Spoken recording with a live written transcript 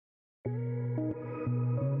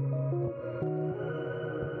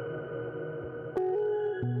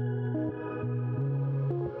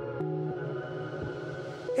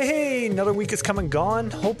Hey, another week has come and gone.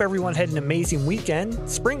 Hope everyone had an amazing weekend.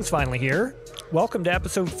 Spring's finally here. Welcome to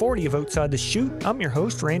episode 40 of Outside the Chute. I'm your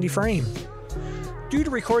host, Randy Frame. Due to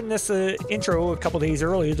recording this intro a couple days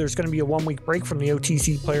earlier, there's going to be a 1 week break from the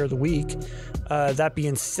OTC Player of the Week. That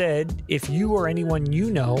being said, if you or anyone you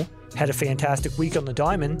know had a fantastic week on the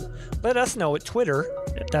diamond, let us know at Twitter.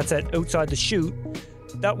 That's at Outside the Chute.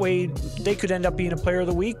 That way they could end up being a Player of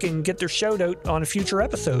the Week and get their shout out on a future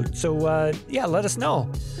episode. So yeah, let us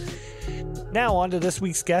know. Now on to this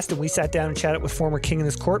week's guest, and we sat down and chatted with former King in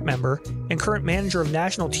His Court member and current manager of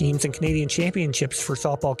national teams and Canadian championships for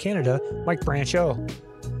Softball Canada, Mike Branchaud.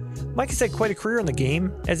 Mike has had quite a career in the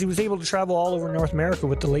game, as he was able to travel all over North America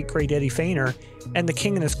with the late great Eddie Feigner and the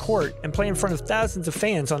King in His Court and play in front of thousands of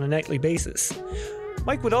fans on a nightly basis.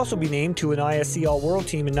 Mike would also be named to an ISC All World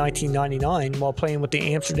Team in 1999 while playing with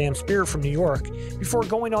the Amsterdam Spirt from New York, before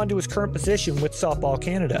going on to his current position with Softball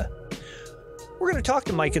Canada. We're going to talk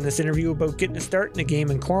to Mike in this interview about getting a start in the game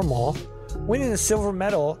in Cornwall, winning a silver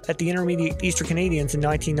medal at the Intermediate Eastern Canadians in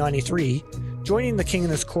 1993, joining the King in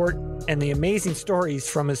His Court, and the amazing stories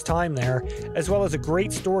from his time there, as well as a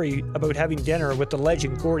great story about having dinner with the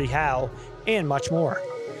legend Gordie Howe, and much more.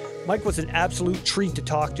 Mike was an absolute treat to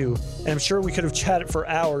talk to, and I'm sure we could have chatted for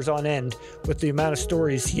hours on end with the amount of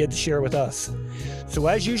stories he had to share with us. So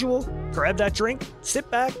as usual, grab that drink, sit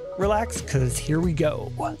back, relax, because here we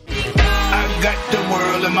go. I got the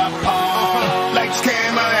world in my palm, like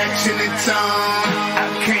camera action, it's on.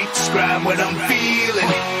 I can't describe what I'm feeling,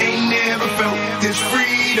 ain't never felt this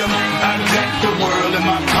freedom. I got the world in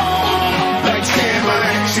my palm, like camera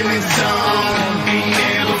action, it's on. Ain't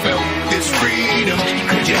never felt this freedom.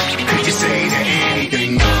 Could you say that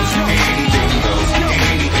anything goes, anything goes,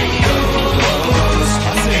 anything goes,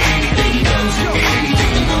 anything goes,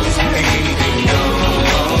 anything goes, anything goes.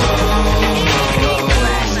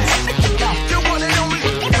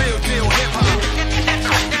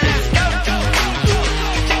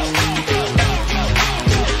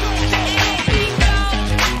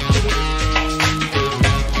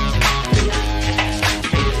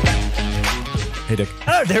 Hey, Dick.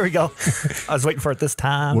 Oh, there we go. I was waiting for it this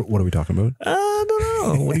time. What are we talking about? I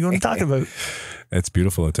don't know. What are you going to talk about? It's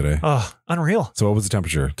beautiful out today. Oh, unreal. So what was the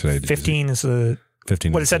temperature today? 15 is the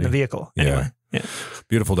 15. what it said in the vehicle. Anyway. Yeah.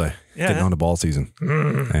 Beautiful day. Yeah. Getting on to ball season.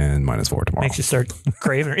 And -4 tomorrow. Makes you start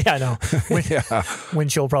craving it. Yeah, I know. Wind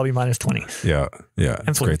chill probably -20. Yeah.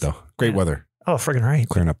 It's great though. Great weather. Oh, friggin' right.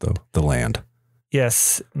 Clearing up the land.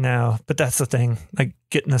 Yes. Now, but that's the thing. Like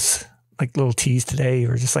getting us like little teas today.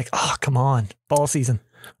 We're just like, oh, come on. Ball season.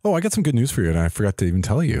 Oh, I got some good news for you, and I forgot to even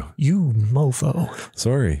tell you. You mofo.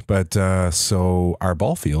 Sorry. But so our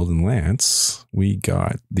ball field in Lance, we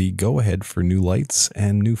got the go-ahead for new lights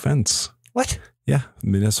and new fence. What? Yeah.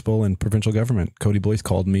 Municipal and provincial government. Cody Blois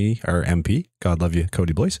called me, our MP. God love you,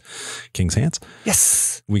 Cody Blois. King's Hands.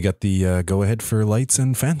 Yes. We got the go-ahead for lights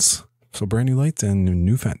and fence. So brand new lights and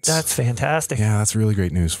new fence. That's fantastic. Yeah, that's really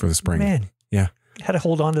great news for the spring. Man. Yeah. Had to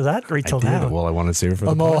hold on to that right till now. Well, I wanted to save it for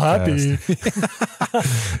the I'm all happy.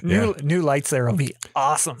 podcast. New lights there will be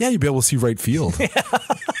awesome. Yeah, you'll be able to see right field.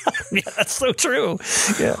 Yeah, that's so true.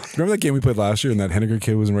 Yeah. Remember that game we played last year and that Henniger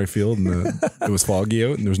kid was in right field and it was foggy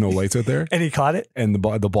out and there was no lights out there? And he caught it? And the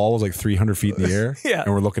ball was like 300 feet in the air. Yeah.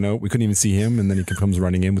 And we're looking out. We couldn't even see him. And then he comes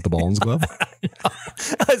running in with the ball in his glove.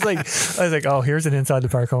 I was like, oh, here's an inside the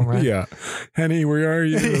park home run. Yeah. Henny, where are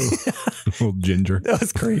you? Little ginger. That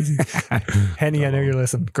was crazy. Henny, I know you're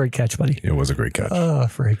listening. Great catch, buddy. It was a great catch. Oh,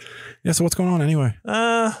 freak. Yeah. So what's going on anyway?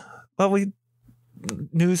 Well,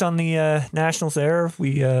 news on the Nationals there.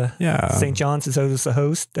 St. John's is out as the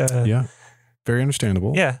host. Yeah. Very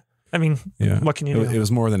understandable. Yeah. I mean, what can you do? It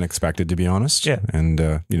was more than expected, to be honest. Yeah.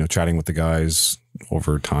 And, chatting with the guys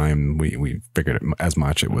over time, we figured as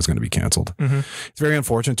much it was going to be canceled. Mm-hmm. It's very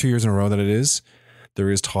unfortunate 2 years in a row that it is. There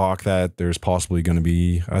is talk that there's possibly going to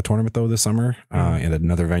be a tournament, though, this summer in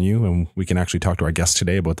another venue. And we can actually talk to our guest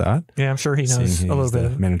today about that. Yeah, I'm sure he knows a little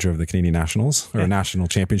bit. The manager of the Canadian Nationals, or National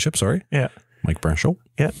Championship, sorry. Yeah. Mike Branchaud.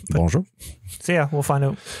 Yeah. Bonjour. So, yeah, we'll find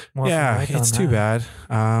out more. Yeah, it's too bad.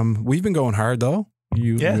 We've been going hard, though.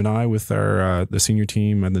 You and I with our the senior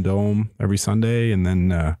team at the Dome every Sunday, and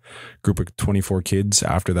then a group of 24 kids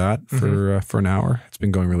after that for an hour. It's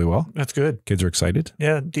been going really well. That's good. Kids are excited.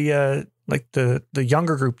 Yeah. The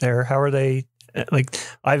younger group there, how are they? Like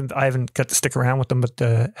I haven't got to stick around with them, but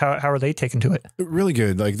how are they taken to it? Really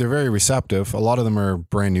good. Like they're very receptive. A lot of them are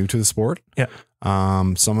brand new to the sport. Yeah.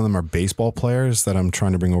 Some of them are baseball players that I'm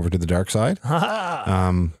trying to bring over to the dark side.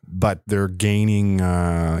 But they're gaining,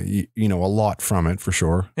 a lot from it for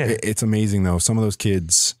sure. Yeah. It's amazing though. Some of those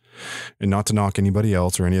kids, and not to knock anybody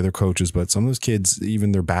else or any other coaches, but some of those kids,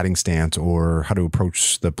 even their batting stance or how to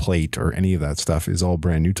approach the plate or any of that stuff is all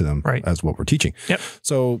brand new to them as what we're teaching. Yep.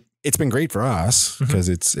 So it's been great for us because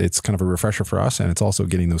it's kind of a refresher for us, and it's also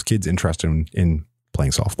getting those kids interested in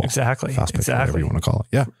playing softball. Exactly. Whatever you want to call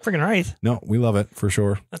it. Yeah. Freaking right. No, we love it for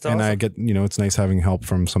sure. That's awesome. And I get, it's nice having help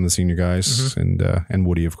from some of the senior guys and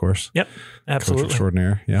Woody, of course. Yep. Absolutely. Coach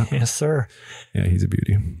extraordinaire. Yeah. Yes, sir. Yeah, he's a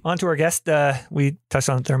beauty. On to our guest. We touched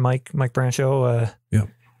on it there, Mike Branchaud. Yeah.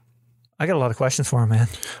 I got a lot of questions for him, man.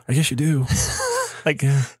 I guess you do.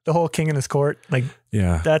 The whole king in his court.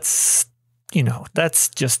 That's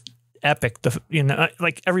just epic.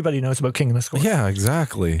 Everybody knows about King of the Court. Yeah,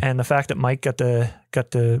 exactly. And the fact that Mike got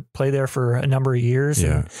to play there for a number of years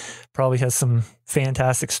and probably has some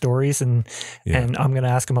fantastic stories. And I'm going to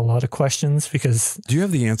ask him a lot of questions because. Do you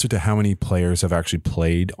have the answer to how many players have actually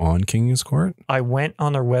played on King's Court? I went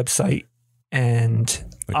on their website and.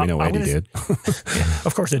 We know Eddie did.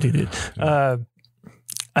 Of course Eddie did. I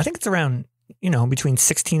think it's around. Between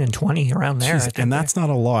 16 and 20 around there. Jeez, and that's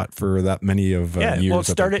not a lot for that many of years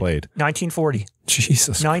that they played. 1940.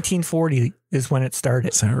 Jesus. 1940 is when it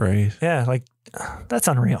started. Is that right? Yeah. That's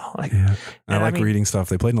unreal. I like reading stuff.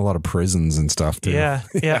 They played in a lot of prisons and stuff too. Yeah.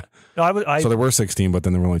 Yeah. No, so there were 16, but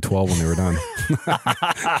then there were only 12 when they were done.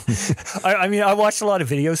 I watched a lot of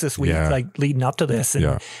videos this week, leading up to this.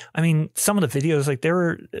 And some of the videos,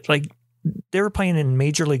 they were playing in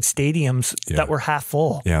major league stadiums that were half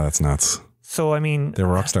full. Yeah. That's nuts. So, they're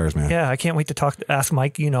rock stars, man. Yeah. I can't wait to ask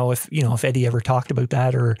Mike, if Eddie ever talked about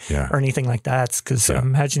that or anything like that. Cause I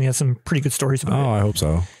imagine he has some pretty good stories about it. I hope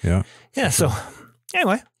so. Yeah. Yeah. So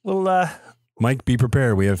anyway, we'll, Mike, be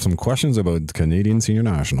prepared. We have some questions about Canadian senior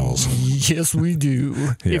nationals. Yes, we do.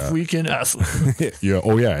 If we can ask them. Yeah.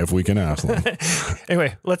 Oh yeah. If we can ask them.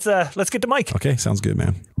 Anyway, let's get to Mike. Okay. Sounds good,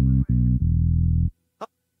 man.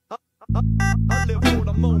 I live for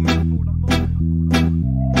the moment.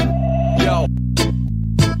 Yo.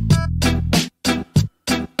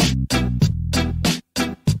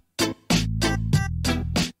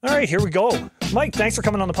 All right, here we go. Mike, thanks for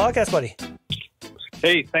coming on the podcast, buddy.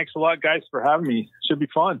 Hey, thanks a lot, guys, for having me. Should be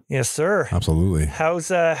fun. Yes, sir. Absolutely. How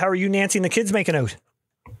are you, Nancy, and the kids making out?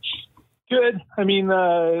 Good.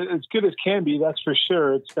 As good as can be, that's for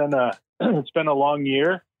sure. It's been a long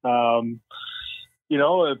year. But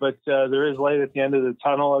there is light at the end of the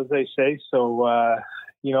tunnel, as they say. So, I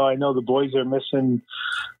know the boys are missing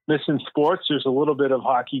sports. There's a little bit of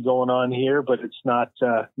hockey going on here, but it's not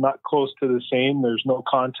close to the same. There's no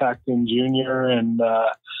contact in junior. And,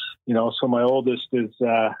 so my oldest is,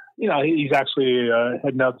 he's actually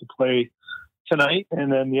heading out to play tonight.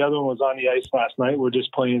 And then the other one was on the ice last night. We're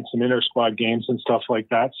just playing some inter-squad games and stuff like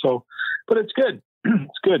that. So, but it's good.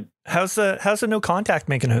 It's good. How's the no contact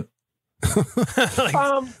making out?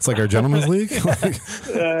 It's like our gentleman's league. It's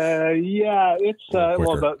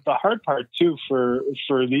the hard part too for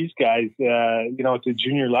these guys, at the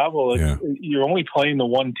junior level, you're only playing the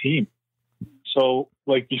one team. So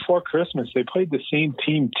before Christmas, they played the same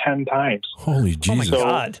team 10 times. Holy Jesus. Oh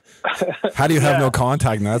my God. How do you have no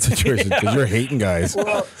contact in that situation? Because you're hating guys.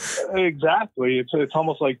 Well, exactly. It's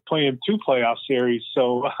almost like playing 2 playoff series.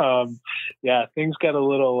 So, things got a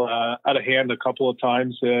little out of hand a couple of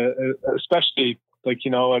times, especially at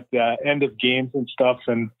the end of games and stuff.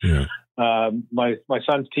 And my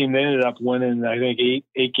son's team, they ended up winning, I think,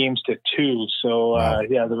 8 games to 2. So,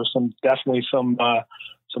 there was definitely some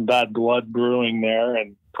bad blood brewing there.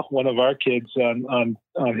 And one of our kids on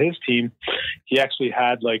his team, he actually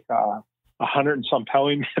had 100 and some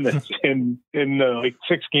penalty minutes in the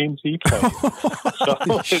 6 games he played. So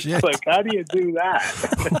it's how do you do that?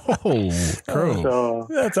 Oh,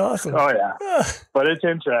 that's awesome. Oh yeah, but it's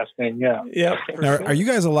interesting. Yeah. Yeah. Now, are you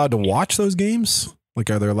guys allowed to watch those games? Are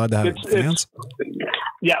they allowed to have fans?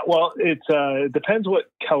 Yeah, well, it depends what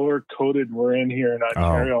color coded we're in here in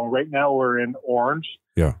Ontario. Right now we're in orange.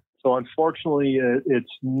 Yeah. So unfortunately,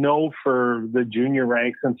 it's no for the junior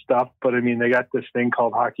ranks and stuff. But they got this thing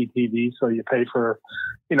called Hockey TV, so you pay for,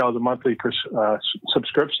 the monthly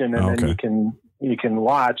subscription, and then you can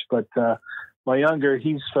watch. But my younger,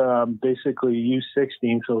 he's basically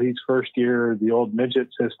U16, so he's first year the old midget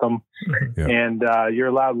system, and you're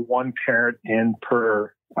allowed one parent in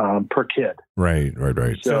per kid. Right.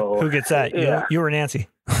 So who gets that? Yeah. You or Nancy?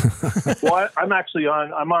 Well, I'm actually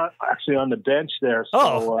on the bench there.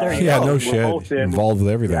 So, there you go. No shit. Involved with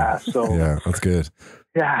everything. Yeah, so that's good.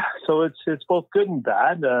 Yeah, so it's both good and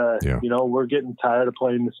bad. We're getting tired of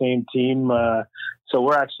playing the same team. So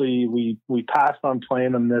we're actually we passed on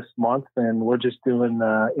playing them this month, and we're just doing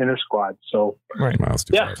inter squad. So right,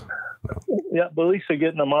 but at least they're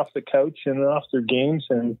getting them off the couch and off their games,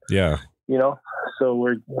 and so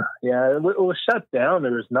it was shut down.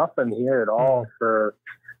 There was nothing here at all for,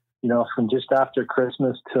 from just after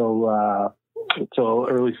Christmas till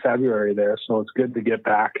early February there. So it's good to get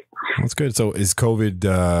back. That's good. So is COVID,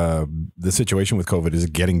 the situation with COVID, is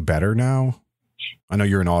it getting better now? I know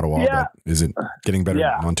you're in Ottawa, but is it getting better in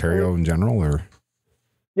Ontario in general, or?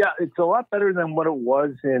 Yeah, it's a lot better than what it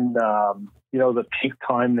was in, the peak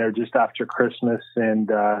time there just after Christmas and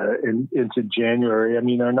into January. I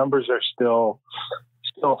mean, our numbers are still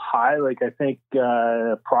high. Like I think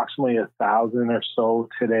approximately 1,000 or so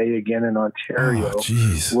today again in Ontario. Oh,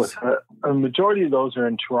 with a majority of those are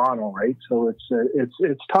in Toronto, right? So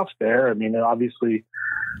it's tough there. I mean, obviously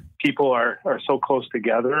people are so close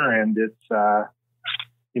together, and it's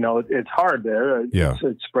it's hard there.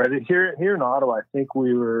 It's spread here in Ottawa. I think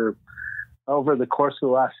we were, over the course of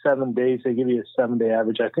the last 7 days, they give you a 7-day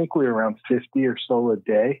average. I think we were around 50 or so a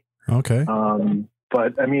day. Okay.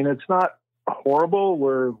 But I mean, it's not horrible.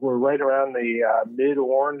 We're right around the mid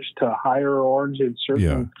orange to higher orange in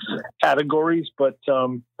certain categories. But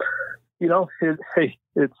it's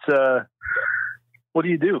what do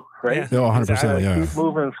you do, right? Yeah. No, 100%. Keep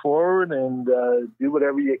moving forward and do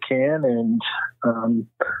whatever you can. And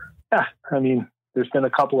I mean, there's been a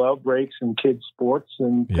couple outbreaks in kids' sports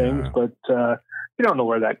and things, but you don't know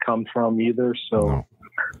where that comes from either. So. No.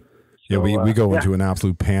 Yeah, we go into an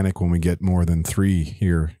absolute panic when we get more than 3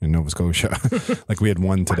 here in Nova Scotia. Like we had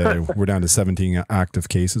one today. We're down to 17 active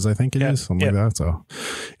cases, I think it is, something like that. So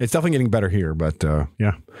it's definitely getting better here, but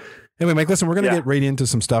Anyway, Mike, listen, we're going to get right into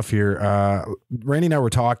some stuff here. Randy and I were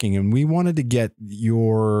talking, and we wanted to get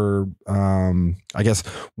your, I guess,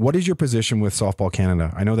 what is your position with Softball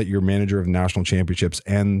Canada? I know that you're manager of national championships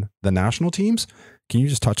and the national teams. Can you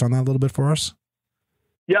just touch on that a little bit for us?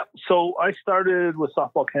 Yeah, so I started with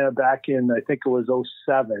Softball Canada back in, I think it was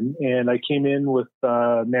 2007, and I came in with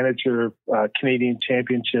manager of Canadian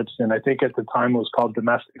Championships, and I think at the time it was called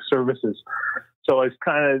Domestic Services. So I was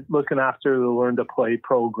kind of looking after the Learn to Play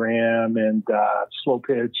program and slow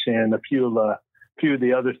pitch and a few of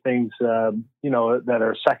the other things, that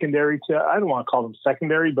are secondary to. I don't want to call them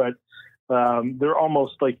secondary, but they're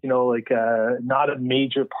almost like not a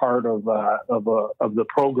major part of the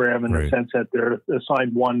program in the sense that they're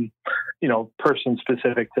assigned one person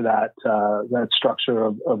specific to that structure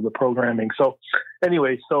of the programming. So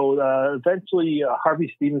anyway, eventually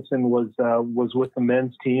Harvey Stevenson was with the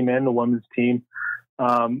men's team and the women's team,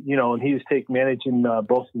 and he was managing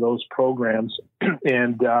both of those programs.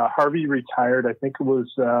 And Harvey retired, I think it was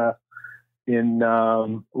in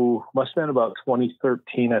must have been about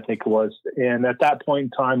 2013, I think it was. And at that point in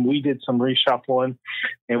time, we did some reshuffling,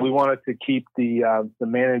 and we wanted to keep the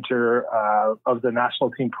manager of the national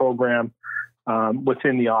team program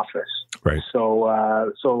within the office. Right. So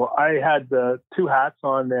I had the 2 hats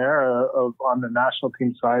on there on the national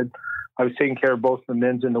team side. I was taking care of both the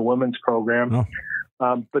men's and the women's program. Oh.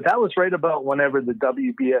 But that was right about whenever the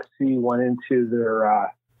WBSC went into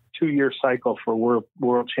their 2-year cycle for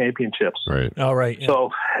world championships. Right. All right. Yeah.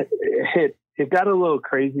 So it got a little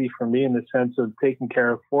crazy for me in the sense of taking care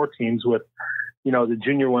of 4 teams with, the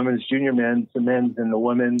junior women's, junior men's, the men's and the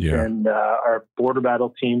women's, and our border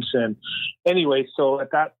battle teams. And anyway, so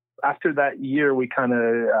after that year, we kind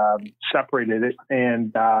of separated it,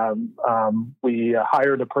 and we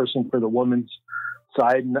hired a person for the women's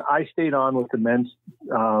side, and I stayed on with the men's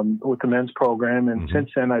program. And since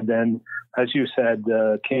then, I've been, as you said,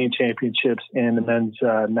 the Canadian Championships and the men's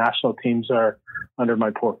national teams are under my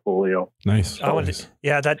portfolio. Nice. I wanted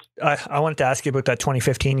to ask you about that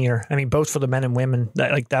 2015 year. I mean, both for the men and women,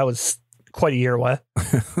 that was quite a year. What?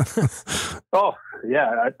 Oh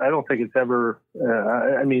yeah, I don't think it's ever.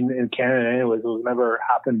 I mean, in Canada, anyways, it was never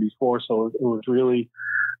happened before, so it was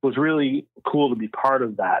really cool to be part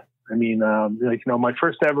of that. I mean, my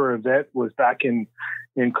first ever event was back in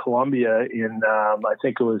Colombia in, I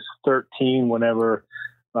think it was 2013, whenever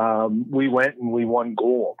we went and we won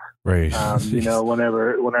gold. Right.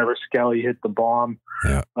 Whenever Skelly hit the bomb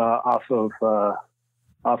off of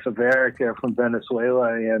Eric from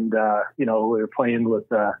Venezuela, and we were playing with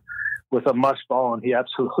a mush ball, and he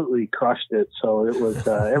absolutely crushed it. So it was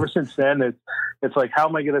ever since then it's like, how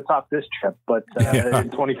am I going to top this trip? But in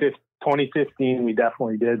 2015, we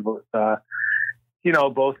definitely did with,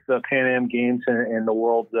 both the Pan Am Games and the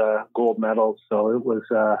World gold medals. So it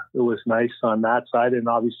was nice on that side. And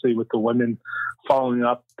obviously with the women following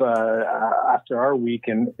up after our week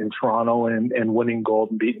in Toronto and winning gold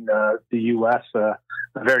and beating the U.S., a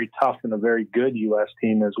very tough and a very good U.S.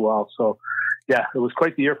 team as well. So yeah, it was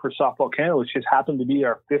quite the year for Softball Canada, which just happened to be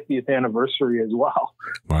our 50th anniversary as well.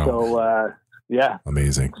 Wow. So, yeah,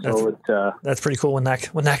 amazing. So that's pretty cool when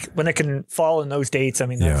it can fall in those dates. I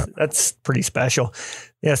mean, that's pretty special.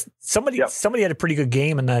 Yes, somebody had a pretty good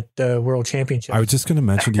game in that World Championship. I was just going to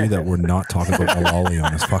mention to you that we're not talking about Malali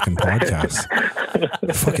on this fucking podcast.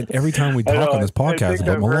 Fucking every time we talk on this podcast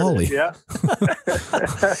about Malali.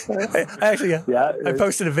 I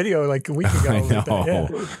posted a video like a week ago. I know.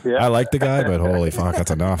 I like the guy, but holy fuck,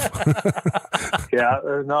 that's enough.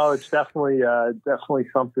 No, it's definitely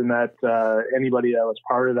something that anybody that was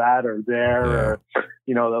part of that or there or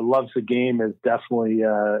that loves the game is definitely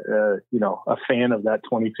a fan of that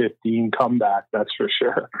 2015 comeback. That's for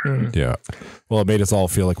sure. Yeah. Well, it made us all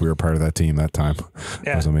feel like we were part of that team that time.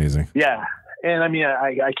 It was amazing. Yeah. And I mean,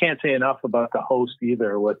 I can't say enough about the host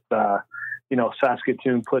either with,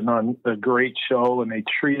 Saskatoon putting on a great show, and they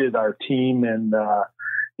treated our team and, the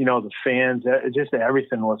fans, just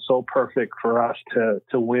everything was so perfect for us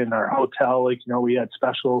to win. Our hotel, we had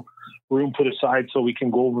special room put aside so we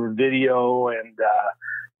can go over video and,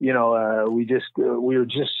 we were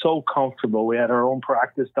just so comfortable. We had our own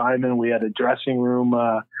practice diamond. We had a dressing room,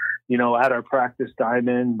 at our practice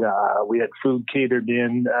diamond. We had food catered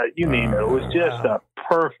in, you name it. It was just a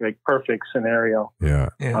perfect scenario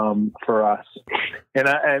for us. And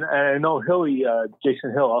I know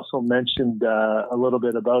Jason Hill also mentioned a little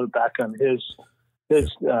bit about it back on his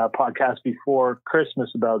podcast before Christmas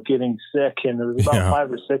about getting sick. And there was about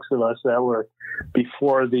 5 or 6 of us that were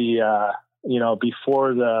before the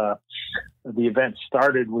event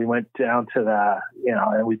started. We went down to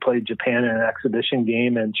and we played Japan in an exhibition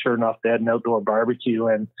game, and sure enough, they had an outdoor barbecue.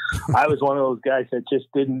 And I was one of those guys that just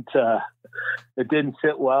didn't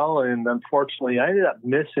sit well. And unfortunately, I ended up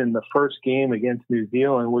missing the first game against New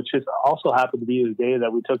Zealand, which is also happened to be the day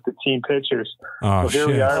that we took the team pictures. So here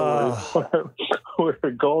we are.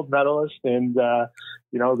 We're gold medalists. And,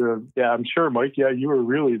 I'm sure, Mike, you were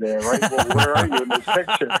really there, right? Well, where are you in this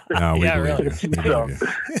picture? No,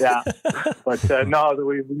 But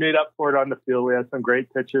we made up for it on the field. We had some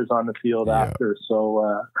great pictures on the field after.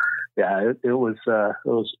 So, it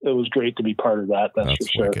was great to be part of that. That's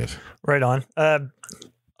for sure. Wicked. Right on.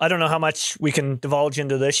 I don't know how much we can divulge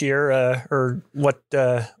into this year or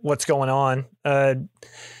what's going on. And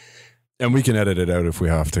we can edit it out if we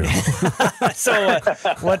have to. So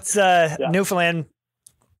what's Newfoundland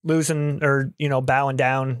losing or bowing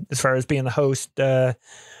down as far as being the host?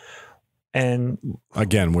 And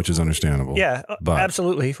again, which is understandable. Yeah, but,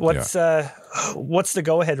 absolutely. What's the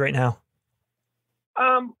go ahead right now?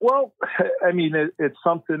 Well, I mean, it's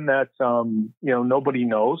something that, nobody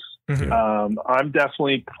knows. Mm-hmm. I'm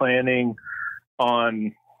definitely planning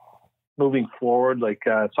on moving forward, like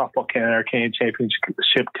Softball Canada, our Canadian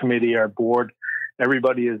Championship Committee, our board,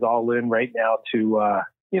 everybody is all in right now to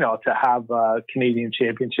have Canadian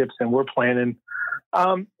championships. And we're planning,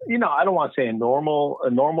 I don't want to say a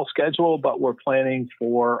normal schedule, but we're planning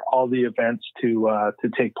for all the events to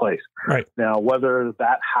take place. Right. Now, whether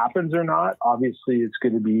that happens or not, obviously it's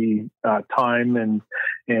going to be time and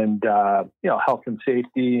health and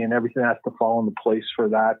safety and everything has to fall into place for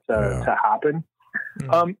that to happen.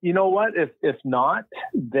 Mm-hmm. You know what? If not,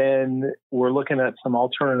 then we're looking at some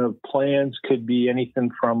alternative plans. Could be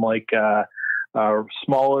anything from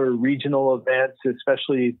smaller regional events,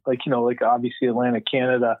 especially like obviously Atlantic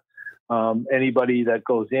Canada. Anybody that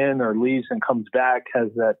goes in or leaves and comes back has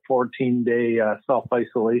that 14-day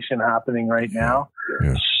self-isolation happening right now.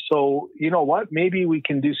 Yeah. So, you know what? Maybe we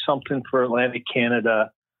can do something for Atlantic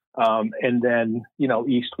Canada and then,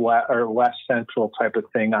 East, West, or West Central type of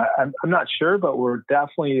thing. I'm not sure, but we're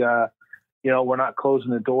definitely, we're not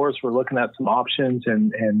closing the doors. We're looking at some options,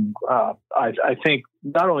 and I think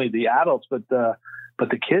not only the adults, but the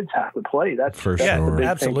kids have to play. That's the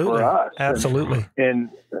big thing for us. Absolutely. And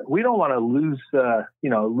we don't want to lose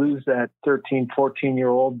that 13,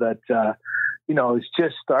 14-year-old that, is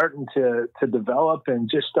just starting to develop and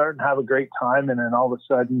just starting to have a great time. And then all of a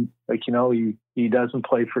sudden, he doesn't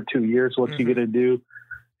play for 2 years. What's he going to do?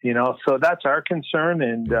 So that's our concern.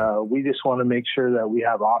 And we just want to make sure that we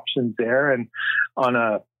have options there. And on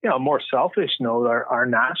a more selfish note, our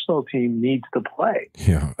national team needs to play.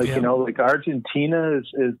 Yeah. Argentina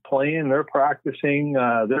is playing, they're practicing,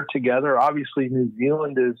 they're together. Obviously, New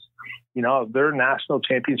Zealand is, their national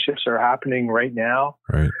championships are happening right now.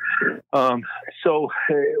 Right. So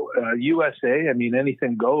USA, I mean,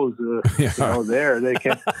 anything goes. There they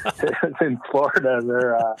can. In Florida,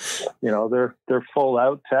 they're full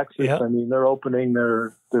out. Texas, I mean, they're opening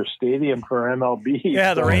their stadium for MLB.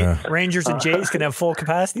 Yeah, the Rangers and Jays can have full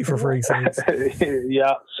capacity. capacity for freaks.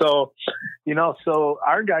 Yeah. So, so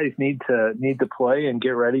our guys need to play and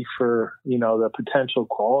get ready for, the potential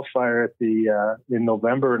qualifier at the, in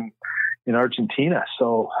November in Argentina.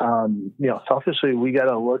 So, selfishly, we got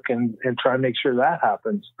to look and try and make sure that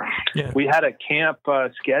happens. Yeah. We had a camp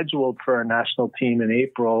scheduled for our national team in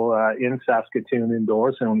April in Saskatoon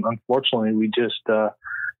indoors. And unfortunately, we just,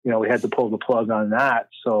 we had to pull the plug on that.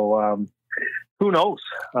 So, who knows?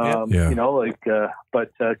 But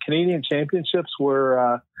Canadian Championships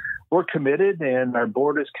we're committed, and our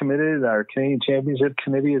board is committed. Our Canadian Championship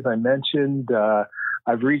Committee, as I mentioned,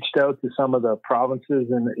 I've reached out to some of the provinces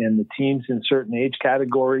and the teams in certain age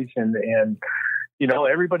categories, and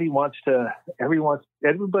everybody wants to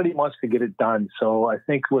get it done. So I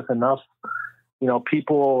think with enough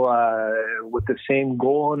people with the same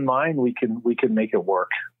goal in mind, we can make it work.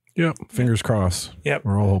 Yep. Fingers crossed. Yep.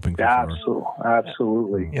 We're all hoping for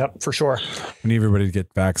Absolutely. Yep, for sure. We need everybody to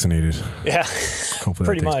get vaccinated. Yeah. Hopefully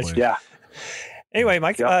pretty much. place. Yeah. Anyway,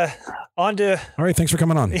 Mike, on to... All right. Thanks for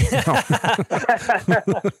coming on.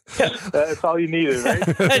 That's all you needed, right?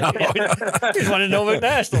 Just want to know about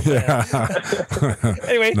national. Yeah.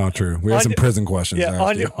 Anyway. Not true. We have some prison questions. Yeah.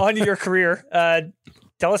 On to your career.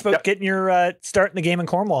 Tell us about getting your start in the game in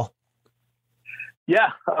Cornwall.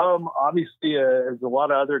 Yeah, obviously, there's a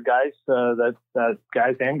lot of other guys that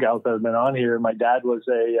guys and gals that have been on here. My dad was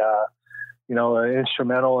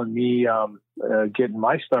instrumental in me getting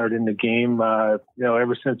my start in the game.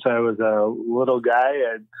 Ever since I was a little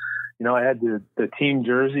guy, I had the team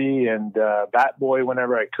jersey and bat boy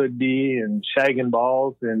whenever I could be, and shagging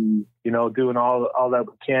balls, and doing all that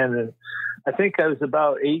we can. And I think I was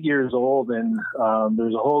about 8 years old, and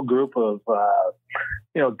there's a whole group of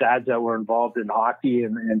dads that were involved in hockey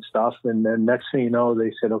and stuff. And then next thing you know,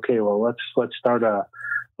 they said, okay, well, let's start a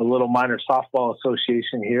little minor softball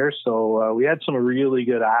association here. So we had some really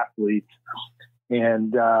good athletes,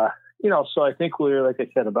 and so I think we were, like I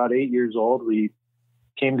said, about 8 years old. We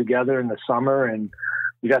came together in the summer and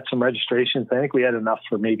we got some registrations. I think we had enough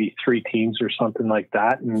for maybe 3 teams or something like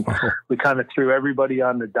that. And we kind of threw everybody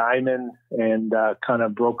on the diamond and kind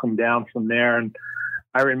of broke them down from there. And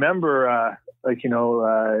I remember,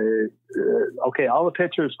 okay, all the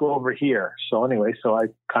pitchers go over here. So anyway, I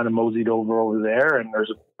kind of moseyed over there, and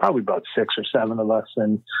there's probably about 6 or 7 of us.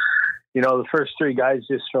 And, the first 3 guys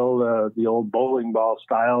just throw the old bowling ball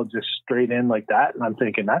style, just straight in like that. And I'm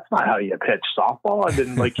thinking, that's not how you pitch softball. I've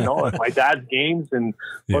been at my dad's games and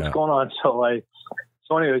what's going on. So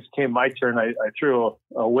anyways, it came my turn. I threw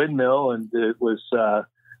a windmill, and it was,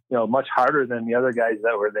 much harder than the other guys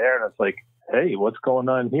that were there. And I was like, hey, what's going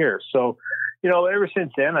on here? So, ever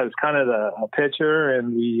since then, I was kind of a pitcher,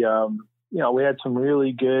 and we had some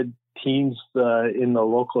really good teams in the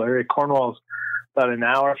local area. Cornwall's about an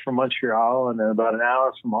hour from Montreal, and then about an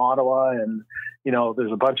hour from Ottawa, and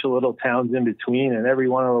there's a bunch of little towns in between, and every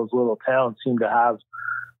one of those little towns seemed to have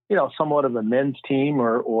somewhat of a men's team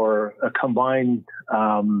or a combined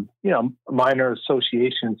minor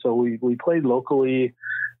association. So we played locally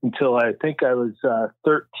until I think I was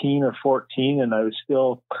 13 or 14, and I was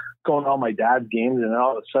still going to all my dad's games. And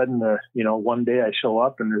all of a sudden, one day I show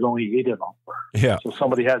up and there's only 8 of them. Yeah. So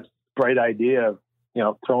somebody has a bright idea of,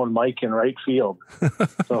 throwing Mike in right field.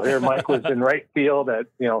 So here Mike was in right field at,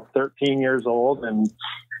 13 years old and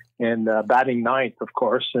batting ninth, of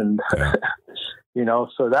course. And,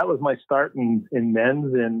 so that was my start in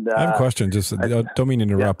men's. And I have a question. Just don't mean to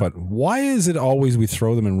interrupt, but why is it always we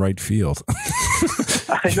throw them in right field?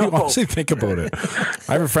 I know. You honestly think about it.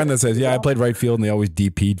 I have a friend that says, yeah, I played right field and they always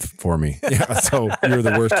DP'd for me. Yeah. So you're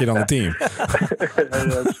the worst kid on the team.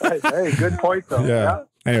 Hey, good point though. Yeah.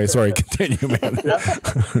 Anyway, sorry, continue, man.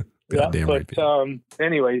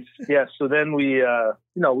 Anyways, yeah. So then we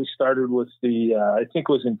started with I think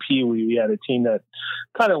it was in Pee Wee. We had a team that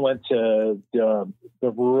kind of went to the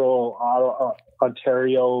rural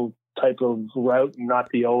Ontario type of route, and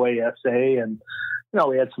not the OASA. And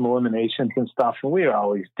we had some eliminations and stuff, and we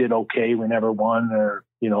always did okay. We never won or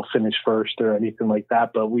finished first or anything like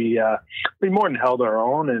that. But we more than held our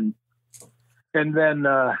own. And then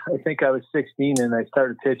I think I was 16 and I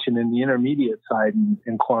started pitching in the intermediate side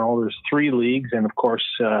in Cornwall. There's 3 leagues, and of course,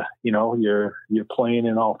 you're playing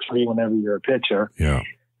in all 3 whenever you're a pitcher. Yeah.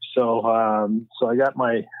 So I got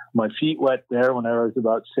my feet wet there when I was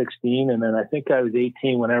about 16, and then I think I was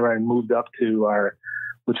 18 whenever I moved up to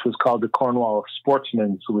which was called the Cornwall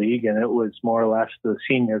Sportsmen's League, and it was more or less the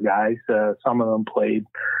senior guys. Some of them played,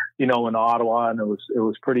 in Ottawa, and it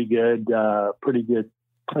was pretty good.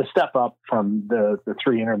 A step up from the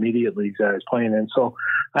 3 intermediate leagues that I was playing in. So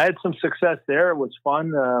I had some success there. It was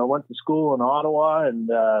fun. I went to school in Ottawa and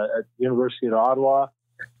at the University of Ottawa.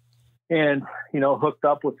 and, hooked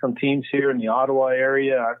up with some teams here in the Ottawa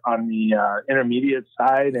area on the intermediate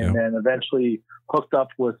side, and then eventually hooked up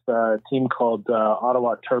with a team called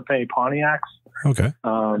Ottawa Turpin Pontiacs. Okay.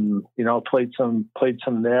 Played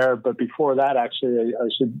some there, but before that, actually, I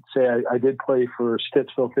should say I did play for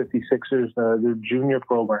Stittsville 56ers, their junior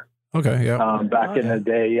program. Okay, yeah. Back in the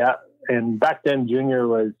day, yeah. And back then, junior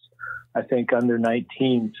was, I think, under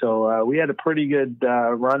 19. So we had a pretty good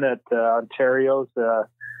run at Ontario's. There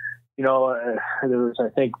was, I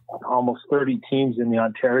think, almost 30 teams in the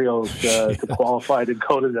Ontario's to qualify to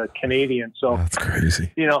go to the Canadian. So that's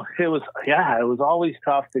crazy. It was always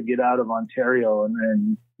tough to get out of Ontario,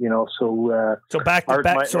 and So back.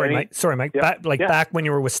 Sorry, Mike. Yeah, Back when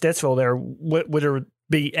you were with Stittsville, there would there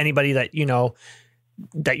be anybody that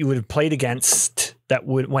that you would have played against that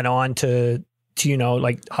went on to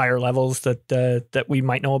like higher levels that we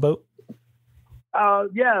might know about?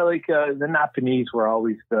 The Napanese were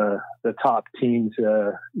always the top teams,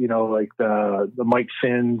 like the Mike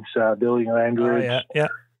Finns, Billy Langridge.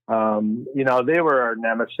 They were our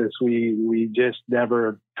nemesis. We just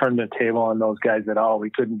never turned the table on those guys at all. We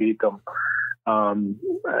couldn't beat them.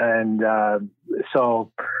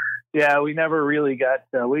 We never really we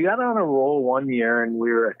got on a roll one year, and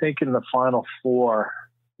we were, I think, in the Final Four,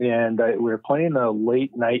 and we were playing a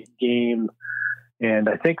late night game. And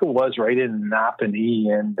I think it was right in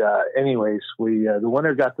Napanee. And anyways, the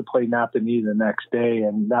winner got to play Napanee the next day,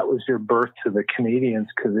 and that was your berth to the Canadians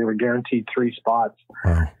because they were guaranteed 3 spots.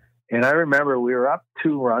 Wow. And I remember we were up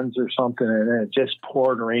 2 runs or something, and it just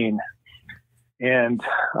poured rain. And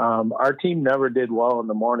our team never did well in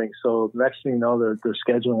the morning. So next thing you know, they're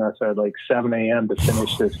scheduling us at like 7 a.m. to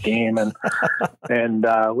finish this game. And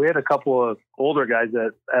we had a couple of older guys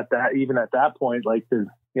at that point, like to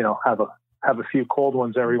have a few cold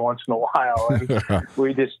ones every once in a while, and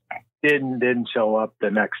we just didn't show up the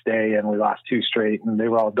next day, and we lost 2 straight, and they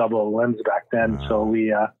were all double limbs back then. So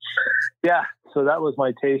we, so that was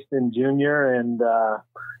my taste in junior, and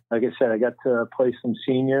like I said, I got to play some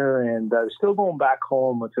senior, and I was still going back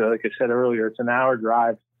home. Like I said earlier, it's an hour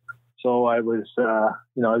drive, so I was, I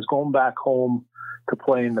was going back home to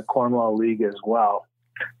play in the Cornwall League as well,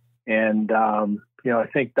 and I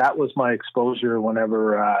think that was my exposure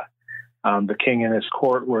whenever. The King and his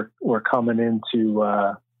court were coming into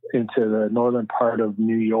the northern part of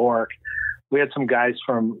New York. We had some guys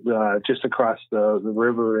from just across the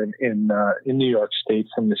river in New York State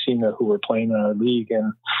from Messina who were playing in our league,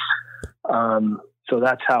 and so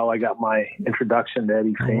that's how I got my introduction to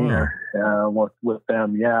Eddie Feigner with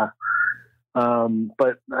them. Yeah.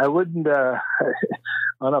 But I wouldn't,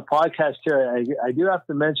 on a podcast here, I do have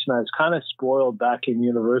to mention I was kind of spoiled back in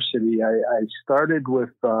university. I started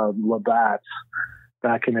with Labatt's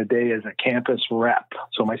back in the day as a campus rep.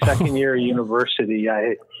 So my second year of university,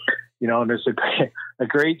 and there's a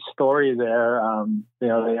great story there. They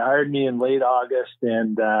hired me in late August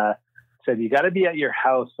and said, you got to be at your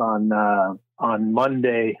house on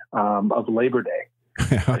Monday of Labor Day.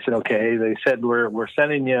 I said, okay. They said, we're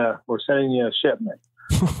sending you a shipment.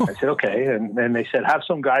 I said, okay. And then they said, have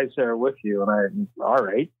some guys there with you. And all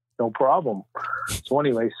right, no problem. So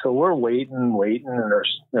anyway, so we're waiting, and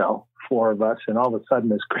there's, 4 of us. And all of a sudden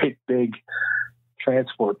this great big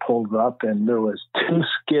transport pulled up, and there was 2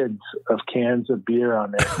 skids of cans of beer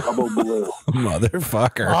on there, double blue.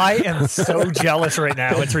 Motherfucker. I am so jealous right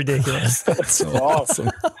now. It's ridiculous. That's so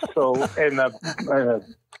awesome. So, and the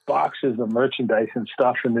boxes of merchandise and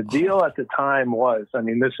stuff. And the deal at the time was,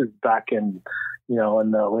 this is back in, in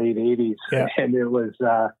the late 80s. Yeah. And it was,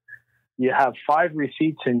 you have 5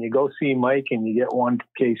 receipts and you go see Mike and you get 1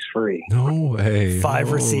 case free. No way. 5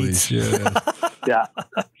 Holy receipts. Shit. Yeah.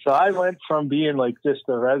 So I went from being like just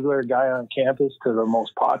a regular guy on campus to the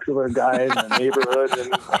most popular guy in the neighborhood.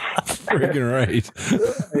 And freaking right.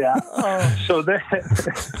 Yeah. So then,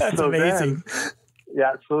 that's amazing.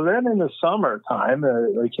 So then in the summertime,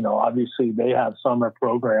 obviously they have summer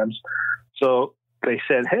programs. So they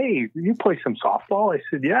said, hey, you play some softball? I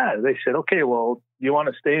said, yeah. They said, okay, well, you want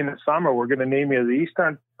to stay in the summer? We're going to name you the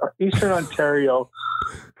Eastern Ontario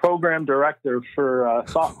program director for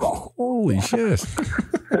softball. Holy shit.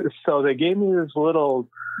 So they gave me this little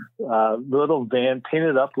van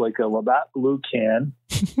painted up like a Labatt blue can.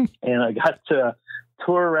 And I got to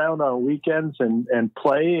tour around on weekends and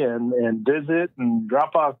play and visit and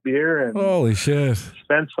drop off beer and holy shit,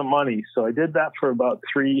 spend some money. So I did that for about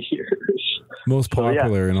 3 years. Most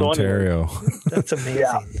popular in Ontario. Anyway, that's amazing.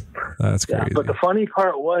 Yeah. That's crazy. But the funny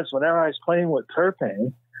part was whenever I was playing with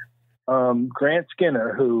Turpin, Grant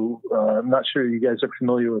Skinner, who I'm not sure you guys are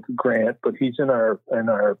familiar with Grant, but he's in our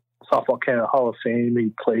Softball Canada Hall of Fame.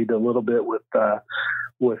 He played a little bit with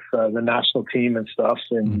with the national team and stuff,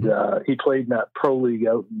 and he played in that pro league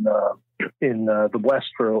out in the West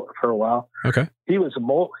for a while. Okay. He was a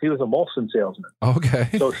Molson salesman. Okay.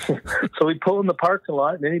 So he'd pull in the parking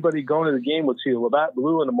lot, and anybody going to the game would see a Labatt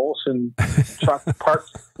Blue and a Molson truck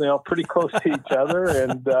parked, pretty close to each other,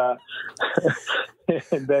 and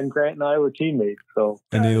and then Grant and I were teammates. So,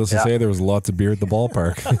 and needless to say, there was lots of beer at the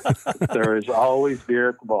ballpark. There is always beer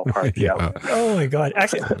at the ballpark. Yeah. Oh my God!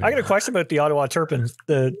 Actually, I got a question about the Ottawa Terrapins,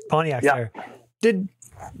 the Pontiacs there. Did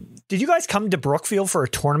you guys come to Brookfield for a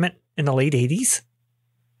tournament in the late 80s?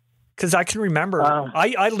 Because I can remember,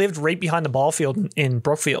 I lived right behind the ball field in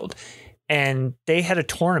Brookfield, and they had a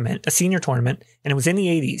tournament, a senior tournament, and it was in the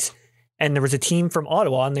 80s. And there was a team from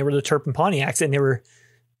Ottawa, and they were the Turpin Pontiacs, and they were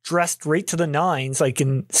dressed right to the nines, like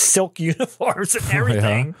in silk uniforms and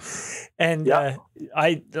everything. And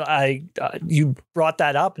you brought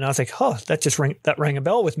that up, and I was like, that rang a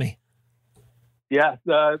bell with me. Yeah,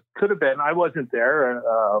 could have been. I wasn't there,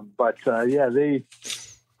 but they.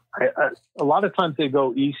 A lot of times they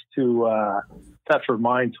go east to Thetford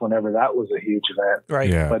Mines whenever that was a huge event, right?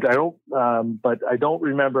 Yeah. But I don't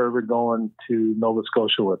remember ever going to Nova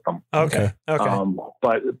Scotia with them. Okay. They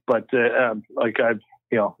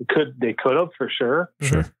could have for sure.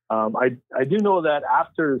 Sure. I do know that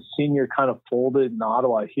after senior kind of folded in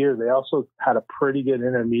Ottawa here, they also had a pretty good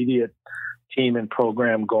intermediate team and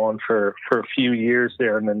program going for a few years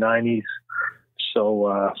there in the 90s.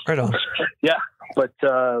 So right on. Yeah, but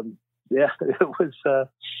it was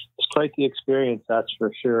quite the experience, that's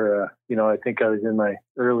for sure. I think I was in my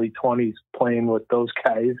early 20s playing with those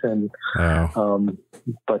guys, and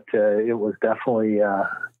but it was definitely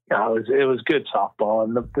it was good softball.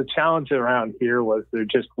 And the challenge around here was there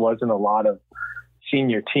just wasn't a lot of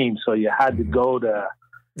senior teams, so you had to go to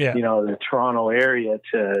the Toronto area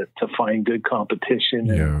to find good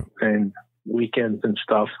competition and weekends and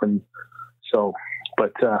stuff. And so,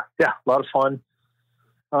 but a lot of fun.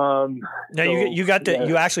 Now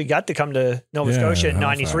you actually got to come to Nova Scotia in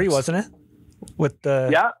 '93, wasn't it? With the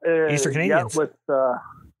Eastern Canadians.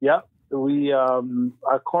 We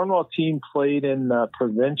our Cornwall team played in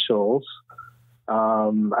provincials.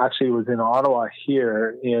 Actually, it was in Ottawa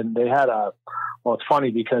here, and they had it's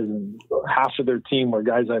funny because half of their team were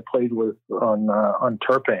guys I played with on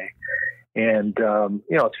Turpin. And,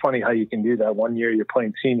 it's funny how you can do that. One year you're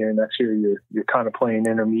playing senior, next year you're kind of playing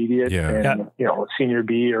intermediate and, senior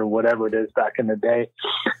B or whatever it is back in the day.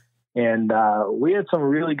 And, we had some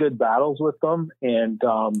really good battles with them, and,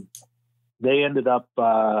 they ended up,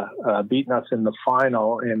 beating us in the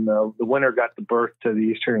final, and the winner got the berth to the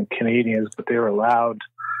Eastern Canadians, but they were allowed,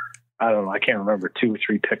 I don't know, I can't remember, 2 or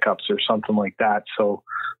 3 pickups or something like that. So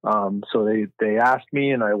they asked me,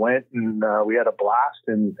 and I went, and we had a blast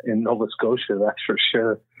in Nova Scotia, that's for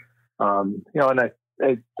sure. And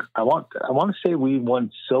I want to say we won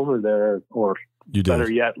silver there, or better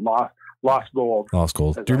yet, lost gold. Lost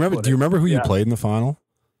gold. Do you remember who you played in the final?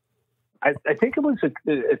 I think it was a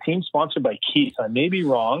team sponsored by Keith. I may be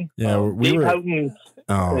wrong. Yeah, we were. Houghton,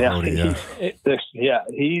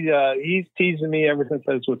 he's teasing me ever since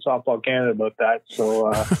I was with Softball Canada about that.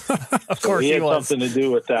 So, of course, he had something to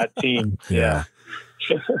do with that team. Yeah.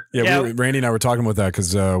 Randy and I were talking about that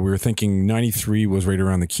because we were thinking '93 was right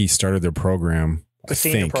around the Keith started their program. The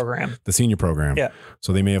senior program. Yeah.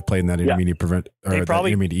 So they may have played in that intermediate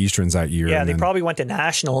intermediate Easterns that year. Yeah, they probably went to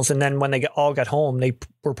nationals, and then when they all got home, they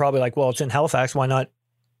were probably like, "Well, it's in Halifax. Why not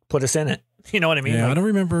put us in it?" You know what I mean? Yeah, I don't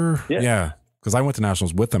remember. Yeah, because I went to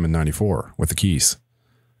nationals with them in '94 with the Keys.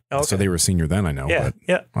 Okay. So they were senior then, I know. But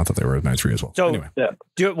I thought they were at '93 as well. So anyway,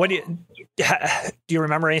 do you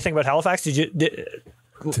remember anything about Halifax?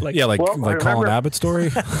 Like Colin Abbott's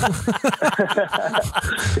story.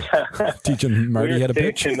 Teaching Marty how to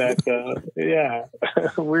pitch. We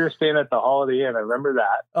were staying at the Holiday Inn. I remember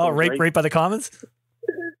that. Oh, right by the Commons.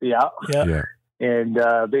 Yeah. And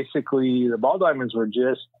basically, the Ball Diamonds were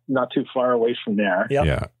just not too far away from there.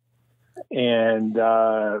 Yeah. And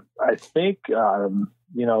I think the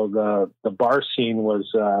bar scene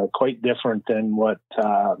was quite different than what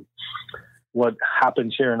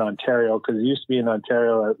happens here in Ontario, because it used to be in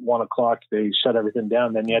Ontario at 1:00 they shut everything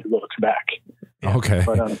down, then you had to go to Quebec. Okay.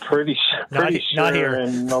 But I'm pretty sure not here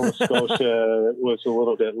in Nova Scotia it was a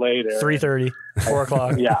little bit later. 3:30,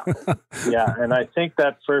 4:00. Yeah. And I think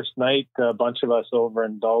that first night a bunch of us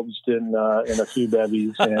overindulged in a few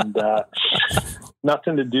bevies, and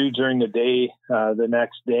nothing to do during the day the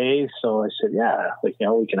next day. So I said, we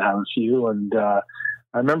can have a few. And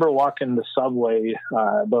I remember walking the subway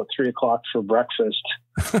about 3:00 for breakfast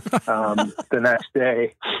the next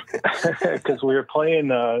day because we were playing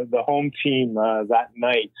the home team that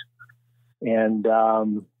night. And,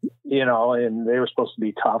 you know, and they were supposed to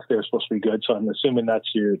be tough. They were supposed to be good. So I'm assuming that's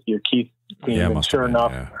your key team. Yeah, and sure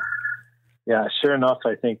enough,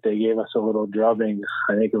 I think they gave us a little drubbing.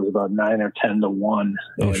 I think it was about 9 or 10 to 1.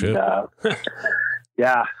 Oh, and, shit.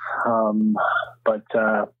 Yeah.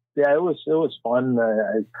 Yeah, it was fun.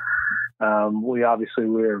 We obviously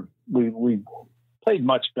we played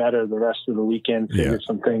much better the rest of the weekend, figured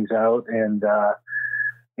some things out. And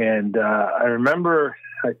I remember,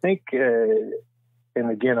 I think, and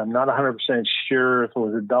again, I'm not 100% sure if it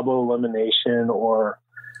was a double elimination or,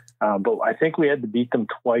 but I think we had to beat them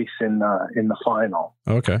twice in the final.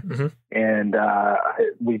 Okay. Mm-hmm. And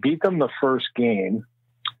we beat them the first game,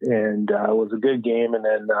 and it was a good game. And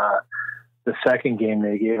then the second game,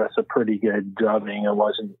 they gave us a pretty good drubbing. It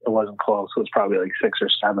wasn't close. It was probably like 6 or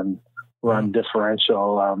 7 run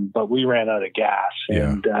differential, but we ran out of gas,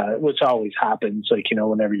 and which always happens, like, you know,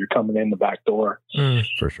 whenever you're coming in the back door.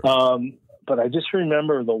 For sure. But I just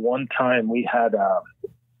remember the one time we had a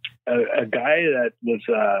guy that was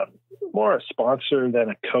more a sponsor than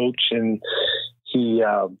a coach, and he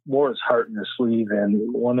wore his heart in his sleeve,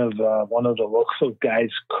 and one of the local guys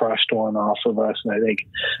crushed one off of us, and I think it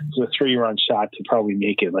was a 3-run shot to probably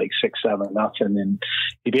make it like 6-7 nothing. And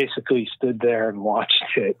he basically stood there and watched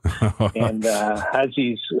it. And as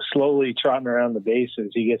he's slowly trotting around the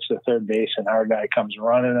bases, he gets to third base, and our guy comes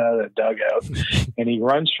running out of the dugout, and he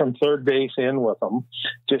runs from third base in with him,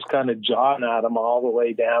 just kind of jawing at him all the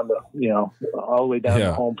way down the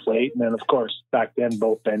home plate. And then, of course, back then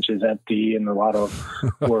both benches empty and a lot of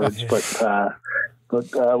words, but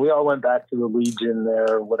we all went back to the Legion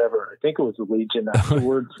there, or whatever. I think it was the Legion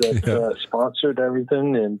afterwards that sponsored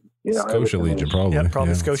everything, and you know, Scotia Legion, probably. Yeah,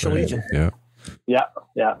 probably Scotia Legion. Yeah,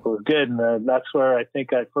 it was good, and that's where I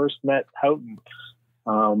think I first met Houghton.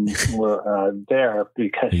 There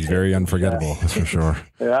because he's very unforgettable, that's for sure.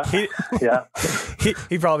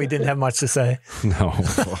 He probably didn't have much to say. No.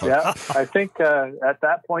 Yeah, I think at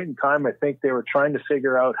that point in time, I think they were trying to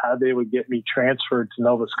figure out how they would get me transferred to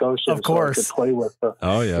Nova Scotia, of course, so I could play with the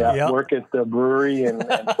work at the brewery and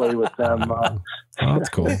play with them. That's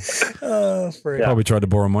cool. Probably tried to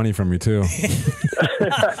borrow money from you too.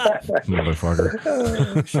 Motherfucker.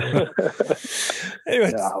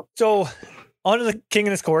 Anyway, so on to the King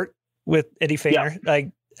in his Court with Eddie Feigner.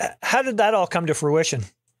 Like, how did that all come to fruition?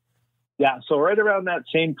 Yeah, so right around that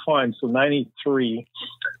same time, so 93,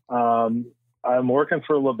 I'm working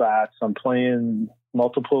for Labatt's. I'm playing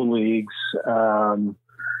multiple leagues. And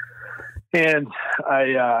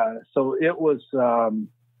so it was,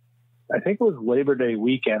 I think it was Labor Day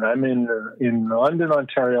weekend. I'm in London,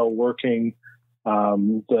 Ontario, working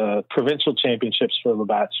the provincial championships for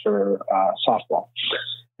Labatt's for softball.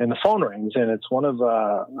 And the phone rings, and it's one of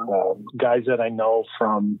the guys that I know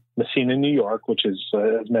from Messina, New York, which is,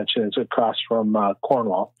 as mentioned, is across from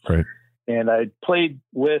Cornwall. Right. And I played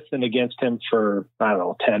with and against him for, I don't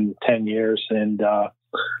know, 10 years. And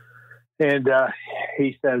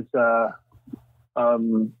he says,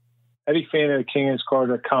 Eddie Feigner, the King in his Court,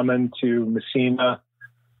 are coming to Messina.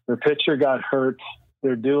 Their pitcher got hurt.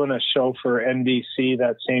 They're doing a show for NBC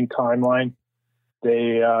that same timeline.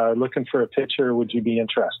 They are looking for a pitcher. Would you be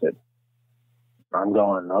interested? I'm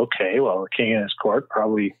going, okay, well, the King in his Court,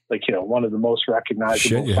 probably like, you know, one of the most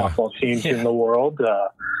recognizable softball teams in the world.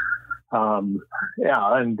 And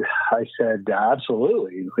I said,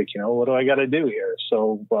 absolutely. Like, you know, what do I got to do here?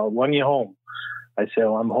 So, well, when are you home? I said,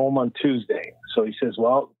 well, I'm home on Tuesday. So he says,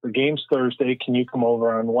 well, the game's Thursday. Can you come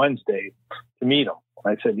over on Wednesday to meet him?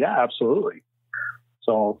 I said, yeah, absolutely.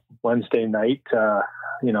 So Wednesday night,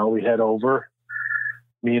 you know, we head over,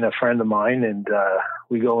 me and a friend of mine, and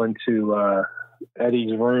we go into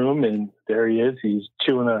Eddie's room, and there he is. He's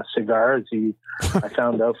chewing a cigar. I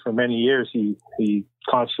found out for many years he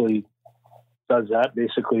constantly does that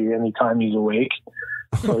basically anytime he's awake.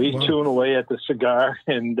 So he's chewing away at the cigar,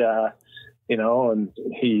 and you know, and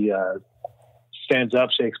he stands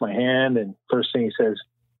up, shakes my hand, and first thing he says,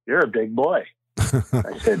 "You're a big boy."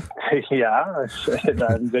 I said, "Yeah." I said,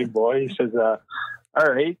 "I'm a big boy." He says, all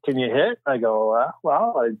right, can you hit? I go,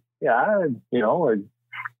 you know, I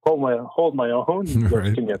hold my own. He goes,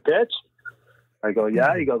 right. Can you pitch? I go,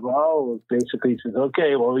 yeah. He goes, well, basically, he says,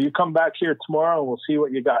 okay, well, you come back here tomorrow and we'll see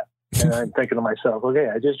what you got. And I'm thinking to myself, okay,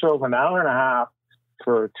 I just drove an hour and a half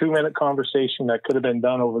for a 2-minute conversation that could have been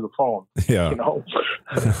done over the phone. Yeah. You know?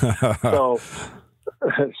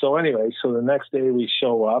 So anyway, so the next day we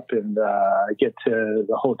show up, and I get to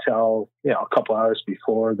the hotel, you know, a couple hours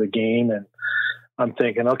before the game, and I'm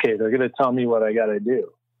thinking, okay, they're going to tell me what I got to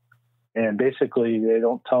do. And basically, they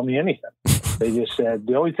don't tell me anything. They just said,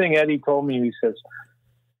 the only thing Eddie told me, he says,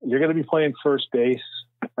 you're going to be playing first base.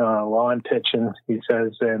 while I'm pitching. He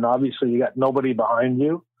says, and obviously you got nobody behind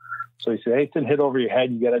you. So he said, anything hit over your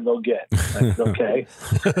head, you got to go get. I said, okay.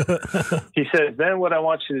 He says, then what I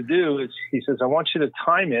want you to do is, he says, I want you to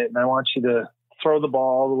time it, and I want you to throw the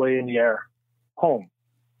ball all the way in the air home,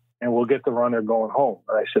 and we'll get the runner going home.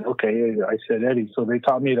 And I said, okay. I said, Eddie, so they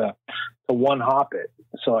taught me to one hop it.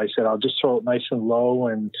 So I said, I'll just throw it nice and low,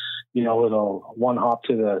 and, you know, it'll one hop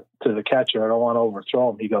to the catcher. I don't want to overthrow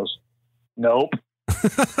him. He goes, nope.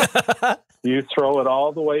 You throw it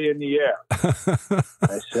all the way in the air.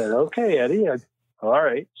 I said, okay, Eddie. All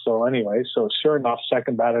right. So anyway, so sure enough,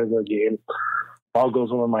 second batter of the game, ball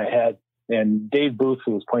goes over my head. And Dave Booth,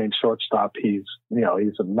 who was playing shortstop, he's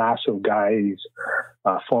a massive guy. He's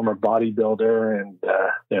a former bodybuilder, and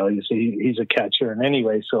he's a catcher. And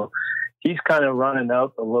anyway, so he's kind of running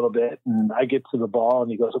out a little bit, and I get to the ball, and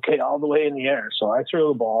he goes, okay, all the way in the air. So I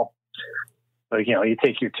throw the ball. Like, you know, you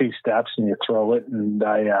take your 2 steps and you throw it, and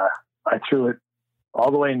I threw it all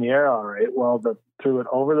the way in the air. All right. Well, threw it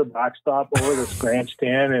over the backstop, over the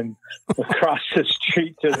grandstand, and across the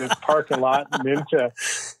street to the parking lot, and into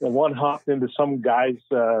the one hopped into some guy's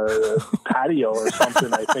patio or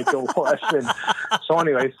something, I think it was. And so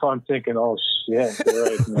anyway, so I'm thinking, oh shit,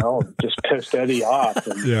 just pissed Eddie off.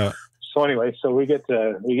 And yeah. So anyway, so we get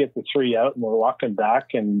the 3 out, and we're walking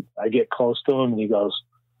back, and I get close to him, and he goes,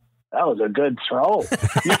 that was a good throw.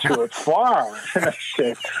 You threw it far. And I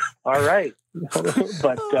said, all right.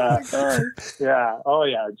 But, yeah. Oh,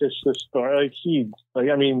 yeah. Just the story.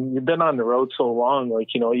 I mean, you've been on the road so long,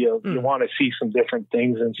 like, you know, you want to see some different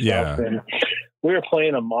things and stuff. Yeah. And we were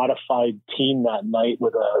playing a modified team that night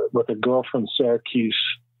with a girl from Syracuse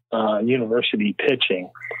University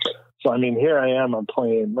pitching. So, I mean, here I am, I'm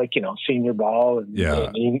playing, like, you know, senior ball and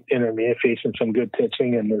intermediate, facing some good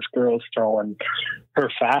pitching, and this girl's throwing her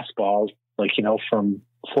fastballs, like, you know, from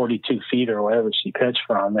 42 feet or wherever she pitched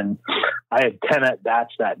from. And I had 10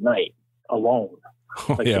 at-bats that night alone.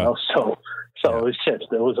 Like, you know, so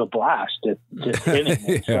it was a blast just hitting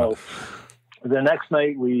it. So the next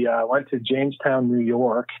night we went to Jamestown, New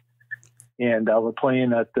York, and we're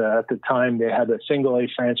playing at the time they had a single-A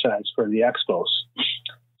franchise for the Expos.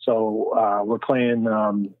 So we're playing,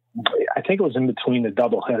 I think it was in between the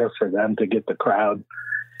doubleheader for them to get the crowd.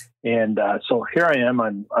 And so here I am,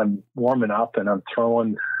 I'm warming up, and I'm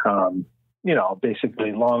throwing,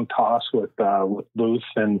 basically long toss with Booth.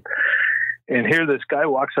 And here this guy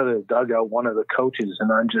walks out of the dugout, one of the coaches,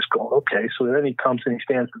 and I'm just going, okay. So then he comes and he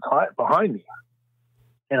stands behind me.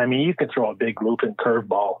 And I mean, you can throw a big looping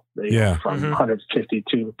curveball from 150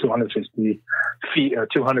 to 250 feet or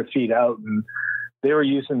 200 feet out. And they were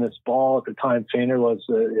using this ball at the time. Feigner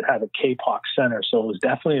it had a K-Pock center. So it was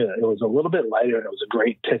it was a little bit lighter, and it was a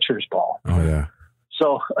great pitcher's ball. Oh, yeah.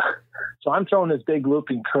 So I'm throwing this big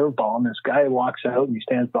looping curveball, and this guy walks out and he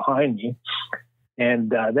stands behind me.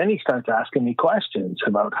 And then he starts asking me questions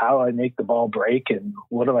about how I make the ball break and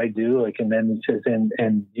what do I do? Like, and then he says,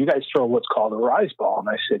 and you guys throw what's called a rise ball. And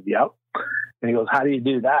I said, yep. And he goes, how do you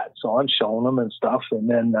do that? So I'm showing him and stuff. And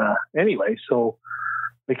then anyway, so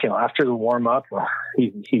after the warm up,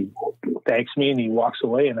 he thanks me and he walks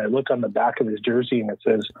away. And I look on the back of his jersey and it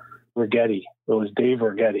says Righetti. It was Dave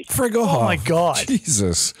Righetti. Frigo. Oh my God.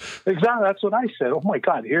 Jesus. Exactly. That's what I said. Oh my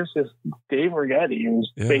God. Here's this Dave Righetti. Who's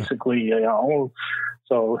basically,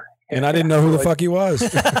 so. And I didn't know who the fuck he was.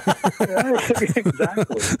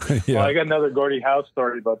 Exactly. Yeah. Well, I got another Gordie Howe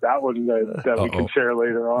story about that one that we can share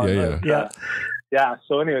later on. Yeah.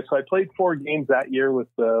 So anyway, so I played 4 games that year with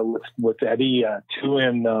Eddie, 2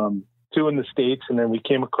 in the States, and then we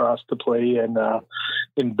came across to play in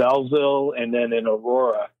Belleville and then in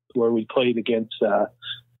Aurora, where we played against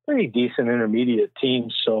pretty decent intermediate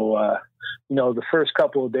teams. So the first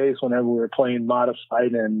couple of days, whenever we were playing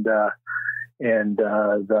modified and the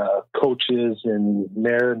coaches and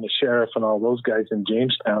mayor and the sheriff and all those guys in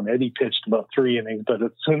Jamestown, Eddie pitched about 3 innings, but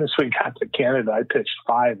as soon as we got to Canada, I pitched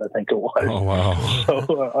 5, I think it was. Oh, wow. So,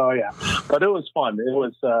 but it was fun. It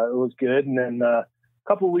was good. And then a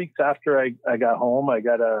couple of weeks after I got home, I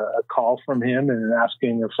got a call from him and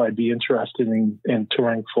asking if I'd be interested in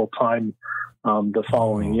touring full time the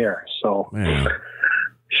following year. So,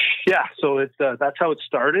 yeah, so that's how it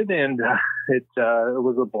started, and it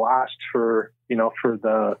was a blast for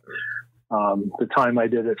the time I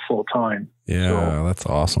did it full time. Yeah, so, that's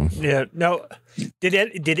awesome. Yeah. Now, did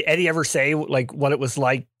Eddie ever say like what it was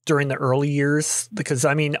like during the early years? Because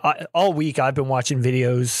I mean, all week I've been watching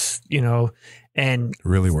videos, and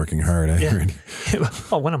really working hard.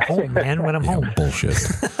 Oh, when I'm home, man, when I'm home. Bullshit.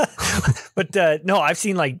 But no, I've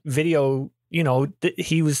seen like video.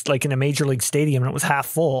 He was like in a major league stadium and it was half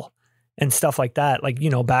full. and stuff like that, like,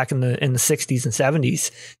 back in the 60s and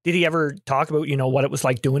 70s. Did he ever talk about, what it was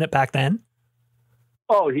like doing it back then?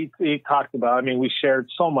 Oh, he talked about, I mean, we shared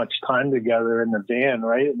so much time together in the van,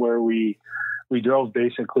 right? Where we drove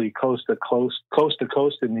basically coast to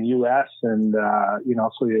coast in the U.S. And,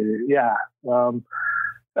 so yeah.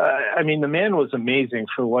 I mean, the man was amazing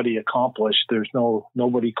for what he accomplished. There's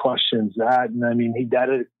nobody questions that. And I mean, he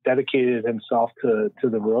dedicated himself to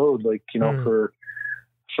the road, like,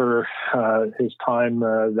 for his time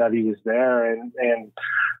that he was there, and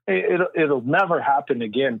it'll never happen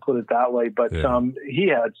again, put it that way. But he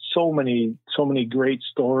had so many great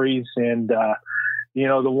stories, and the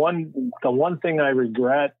one thing I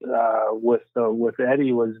regret with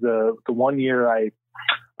Eddie was the 1 year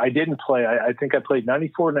I didn't play. I think I played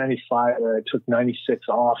 94, 95, and I took 96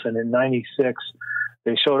 off, and in 96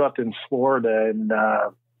 they showed up in Florida,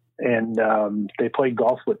 and they played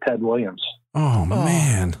golf with Ted Williams. Oh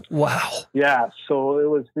man! Wow. Yeah. So it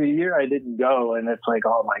was the year I didn't go, and it's like,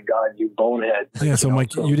 oh my God, you bonehead. Yeah. So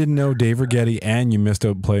Mike, you didn't know Dave Rigetti, and you missed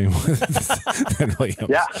out playing with Ted Williams.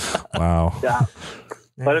 Yeah. Wow. Yeah.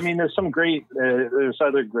 But I mean, there's some great, there's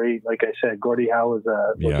other great, like I said, Gordie Howe was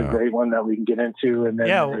a great one that we can get into. And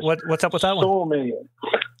then what's up with that one? So many.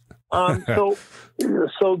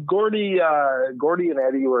 So Gordie and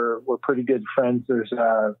Eddie were pretty good friends. There's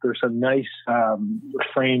a nice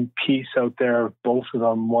framed piece out there of both of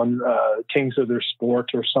them. One Kings of Their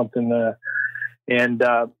Sport or something.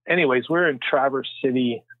 Anyways, we're in Traverse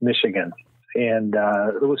City, Michigan, and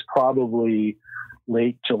it was probably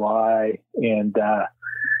late July, and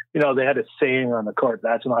they had a saying on the court,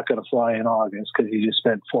 that's not going to fly in August, because you just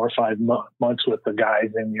spent 4 or 5 months with the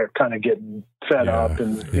guys, and you're kind of getting fed up,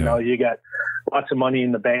 and you got lots of money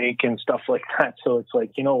in the bank and stuff like that. So it's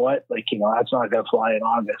like, you know what, like, that's not going to fly in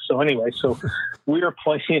August. So anyway, so we were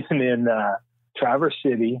playing in Traverse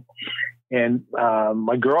City, and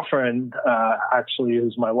my girlfriend, actually,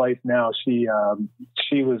 who's my wife now, she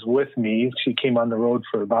was with me. She came on the road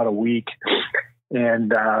for about a week,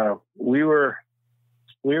 and we were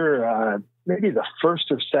maybe the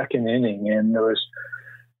first or second inning, and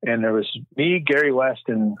there was me, Gary West,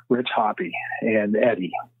 and Rich Hoppy, and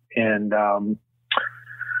Eddie, and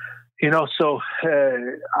so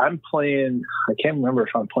I'm playing. I can't remember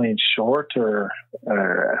if I'm playing short or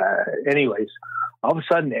anyways. All of a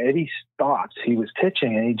sudden, Eddie stops. He was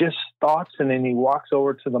pitching, and he just stops, and then he walks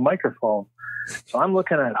over to the microphone. So I'm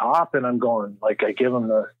looking at Hop, and I'm going, like, I give him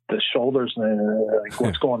the shoulders, and like,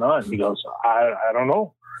 what's going on? He goes, I don't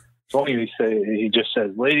know. So he just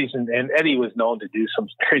says, ladies, and Eddie was known to do some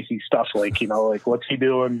crazy stuff, like, like, what's he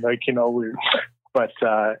doing? Like, but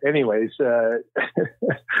anyways,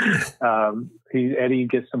 Eddie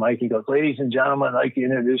gets the mic. He goes, ladies and gentlemen, I'd like to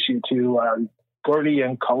introduce you to Gordie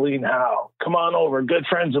and Colleen Howe. Come on over, good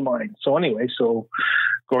friends of mine. So anyway,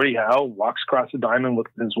 Gordie Howe walks across the diamond with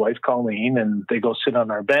his wife, Colleen, and they go sit on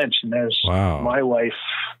our bench, and there's my wife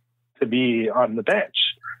to be on the bench.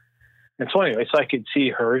 And so anyway, so I could see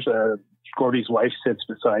hers. Gordie's wife sits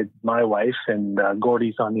beside my wife, and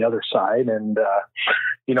Gordie's on the other side. And,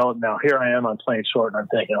 now here I am, I'm playing short, and I'm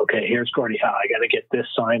thinking, okay, here's Gordie Howe. I got to get this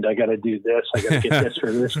signed. I got to do this. I got to get this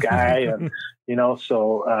for this guy. And,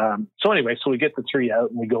 so anyway, so we get the three out,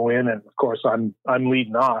 and we go in, and of course I'm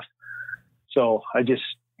leading off. So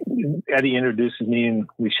Eddie introduces me, and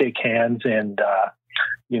we shake hands, and,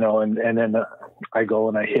 and then I go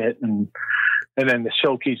and I hit, and then the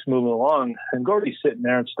show keeps moving along, and Gordie's sitting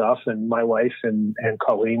there and stuff, and my wife and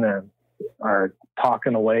Colleen are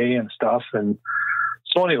talking away and stuff. And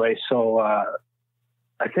so anyway,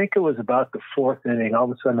 I think it was about the fourth inning. All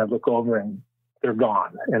of a sudden I look over and they're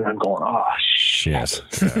gone, and I'm going, oh shit.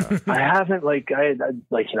 I haven't because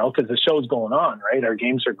the show's going on, right? Our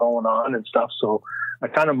games are going on and stuff. So I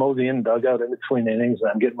kind of mosey in the dugout in between innings, and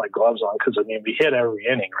I'm getting my gloves on, because we hit every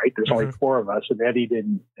inning, right? There's only 4 of us, and Eddie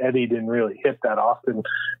didn't really hit that often.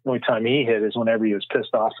 The only time he hit is whenever he was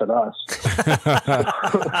pissed off at us.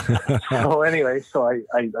 So anyway,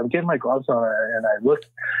 I'm getting my gloves on, and I look,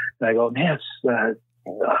 and I go, Nance, do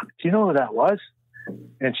you know who that was?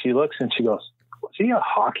 And she looks, and she goes, was he a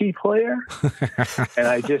hockey player? And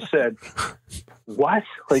I just said, what?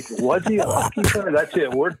 Like, was he a hockey player? That's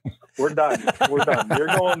it. We're done. We're done.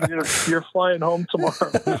 You're flying home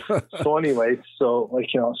tomorrow. So anyway, so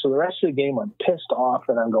the rest of the game, I'm pissed off,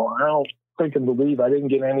 and I'm going, I don't freaking believe I didn't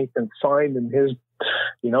get anything signed in his,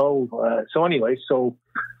 so anyway, so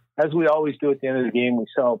as we always do at the end of the game, we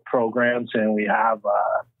sell programs, and we have,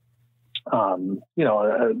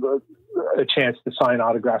 a chance to sign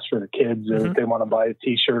autographs for the kids, or if they want to buy a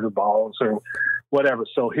T-shirt or balls or whatever.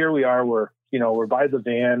 So here we are. We're by the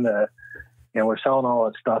van. and we're selling all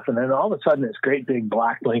that stuff. And then all of a sudden, this great big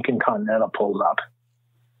black Lincoln Continental pulls up,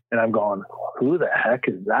 and I'm going, "Who the heck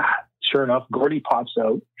is that?" Sure enough, Gordie pops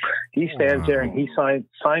out. He stands there and he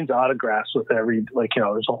signs autographs with every,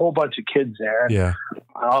 there's a whole bunch of kids there. Yeah.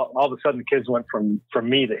 All of a sudden, the kids went from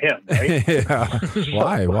me to him, right? Yeah.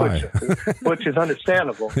 Why? Which is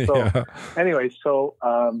understandable. So anyway,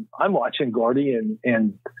 I'm watching Gordie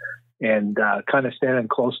and kind of standing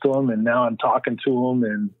close to him, and now I'm talking to him,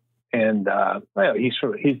 and I'm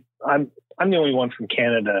the only one from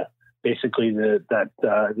Canada. Basically, that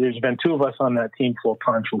there's been two of us on that team full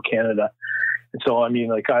time from Canada, and so I mean,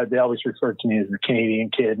 they always refer to me as the Canadian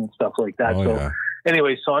kid and stuff like that.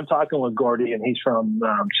 Anyway, so I'm talking with Gordie, and he's from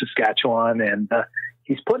Saskatchewan, and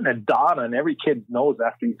he's putting a dot on every kid's nose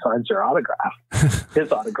after he signs their autograph,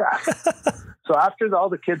 his autograph. So after all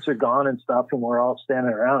the kids are gone and stuff, and we're all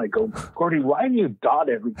standing around, I go, "Gordie, why do you dot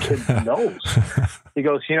every kid's nose?" He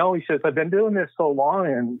goes, he says, "I've been doing this so long,"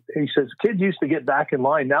 and he says, "Kids used to get back in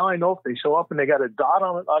line. Now I know if they show up and they got a dot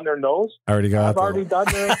on their nose, I've already done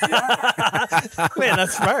this." Yeah. Man,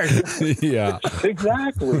 that's smart. Yeah,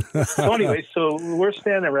 exactly. So anyway, so we're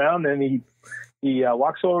standing around, and he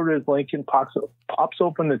walks over to his Lincoln, pops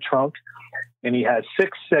open the trunk, and he has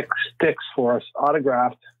 6 sticks for us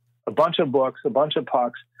autographed, a bunch of books, a bunch of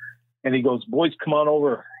pucks, and he goes, "Boys, come on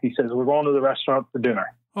over." He says, "We're going to the restaurant for dinner."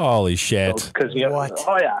 Holy shit! What?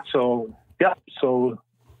 Oh yeah. So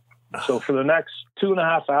for the next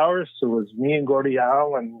 2.5 hours, it was me and Gordie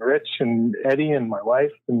Howe and Rich and Eddie and my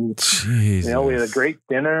wife, and we had a great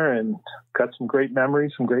dinner and got some great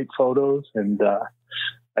memories, some great photos, and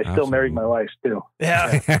I still married my wife too.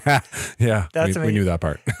 Yeah. Yeah. That's we knew that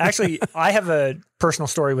part. Actually, I have a personal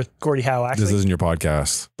story with Gordie Howe. Actually, this isn't your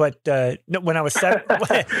podcast. But no, when I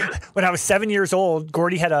was 7 years old,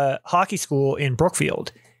 Gordie had a hockey school in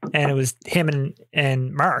Brookfield, and it was him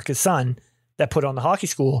and Mark, his son, that put on the hockey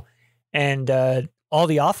school, and all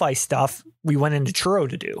the off ice stuff we went into Chute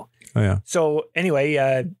to do. Oh yeah. So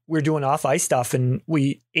anyway, we were doing off ice stuff, and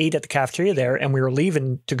we ate at the cafeteria there, and we were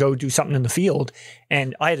leaving to go do something in the field,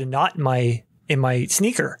 and I had a knot in my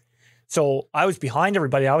sneaker. So I was behind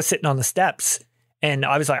everybody. I was sitting on the steps, and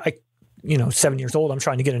I was like, 7 years old, I'm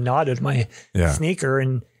trying to get a knot out of my sneaker,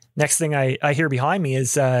 and next thing I hear behind me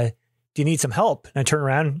is, "Do you need some help?" And I turn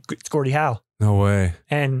around, it's Gordie Howe. No way.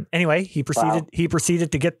 And anyway, he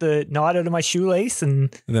proceeded to get the knot out of my shoelace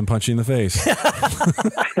and then punch you in the face.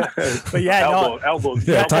 But yeah, elbow.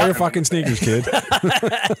 Yeah, tie your fucking sneakers, kid.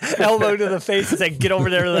 Elbow to the face and say, "Get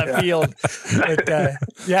over there to that field." But,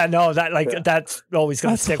 that's always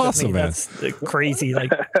going to stick with me. Man. That's crazy.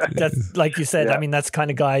 That's like you said. I mean, that's the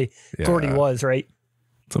kind of guy Gordie was, right?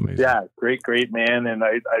 It's amazing. Yeah, great man. And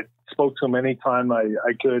I spoke to him anytime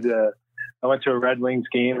I could. I went to a Red Wings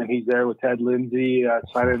game, and he's there with Ted Lindsay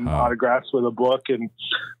signing autographs with a book. And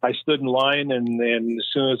I stood in line, and as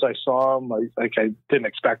soon as I saw him, I didn't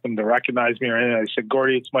expect him to recognize me or anything. I said,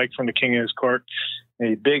 "Gordie, it's Mike from the King of His Court."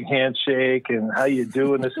 A big handshake, and "How you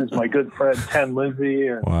doing? This is my good friend Ted Lindsay."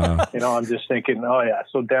 And, wow. I'm just thinking, oh yeah,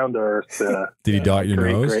 so down to earth. Did he dot your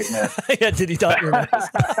nose? Great man. Yeah, did he dot your nose?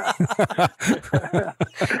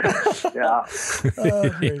 Yeah.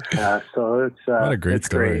 So it's what a great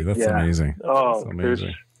story. Great. That's amazing. Oh, that's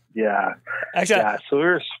amazing. Yeah. Actually, so we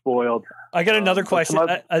were spoiled. I got another question.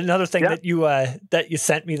 Another thing that you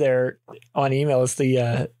sent me there on email is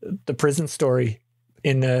the prison story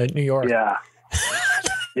in New York. Yeah.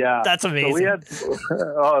 Yeah, that's amazing. So we had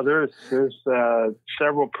there's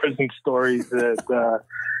several prison stories that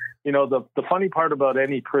the funny part about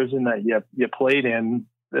any prison that you played in,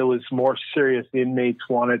 it was more serious. The inmates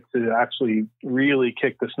wanted to actually really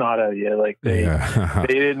kick the snot out of you. Like they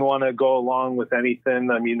didn't want to go along with anything.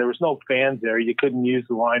 I mean, there was no fans there. You couldn't use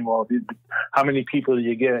the line. Well, how many people do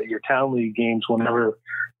you get at your town league games whenever,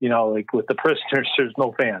 like with the prisoners, there's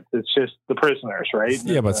no fans. It's just the prisoners, right?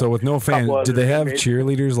 Yeah, but so with no fans, did they have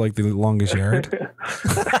cheerleaders like the longest yard?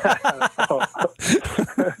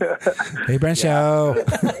 Hey, Branchaud.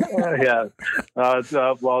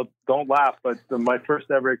 Well, don't laugh, but my first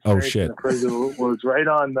ever experience in prison was right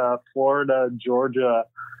on the Florida-Georgia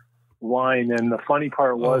line. And the funny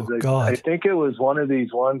part was, I think it was one of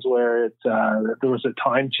these ones where there was a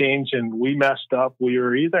time change and we messed up. We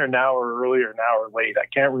were either an hour early or an hour late. I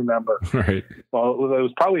can't remember. Right. Well, it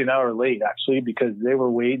was probably an hour late, actually, because they were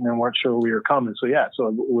waiting and weren't sure we were coming. So,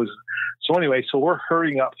 so anyway, so we're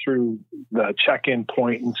hurrying up through the check-in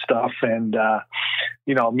point and stuff. And,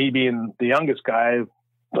 me being the youngest guy,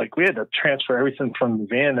 like we had to transfer everything from the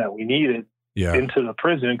van that we needed into the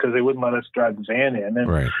prison because they wouldn't let us drive the van in.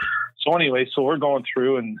 And So anyway, so we're going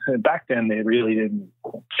through, and back then they really didn't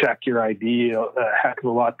check your ID a heck of a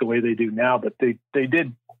lot the way they do now, but they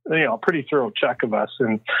did, a pretty thorough check of us,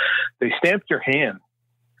 and they stamped your hand.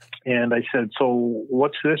 And I said, so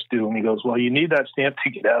what's this do? And he goes, well, you need that stamp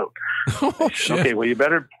to get out. Oh, shit. Okay, well, you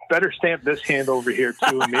better stamp this hand over here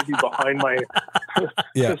too, and maybe behind my.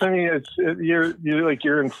 Yeah. I mean,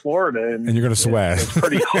 you're in Florida, and you're gonna sweat. It's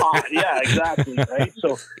pretty hot. Yeah, exactly. Right.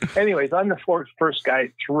 So, anyways, I'm the first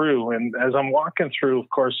guy through, and as I'm walking through, of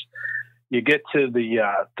course, you get to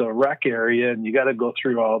the rec area, and you got to go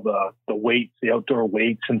through all the weights, the outdoor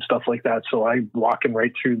weights and stuff like that. So I'm walking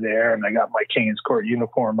right through there, and I got my Kings Court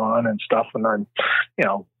uniform on and stuff, and I'm,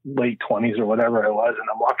 late 20s or whatever I was, and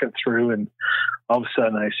I'm walking through, and all of a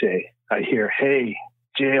sudden I hear, hey,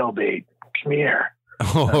 jailbait, come here.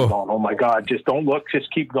 Oh. I'm going, oh my God, just don't look,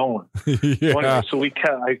 just keep going. Yeah. So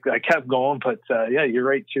I kept going, but yeah, you're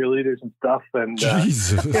right, cheerleaders and stuff. And,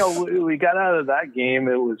 Jesus. we got out of that game.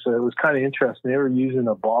 It was kind of interesting. They were using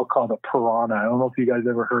a ball called a piranha. I don't know if you guys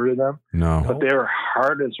ever heard of them. No. But they were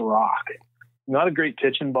hard as rock. Not a great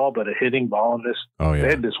pitching ball, but a hitting ball. And they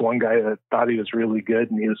had this one guy that thought he was really good,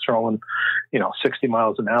 and he was throwing, 60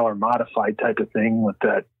 miles an hour modified type of thing with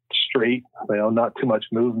that straight, not too much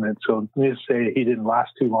movement. So let me say he didn't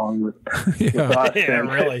last too long with us. Yeah,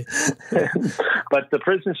 really. But the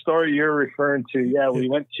prison story you're referring to, we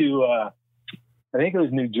went to, I think it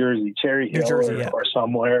was New Jersey, Cherry Hill or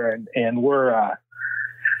somewhere, and we're,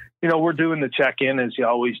 we're doing the check-in as you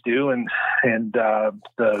always do, and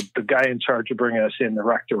the guy in charge of bringing us in, the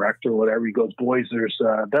rec director, whatever, he goes, boys, there's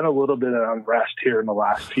been a little bit of unrest here in the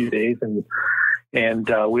last few days, and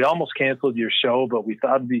we almost canceled your show, but we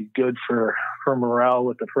thought it'd be good for morale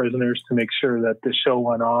with the prisoners to make sure that the show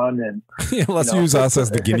went on. And let's use us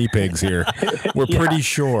as the guinea pigs here. We're pretty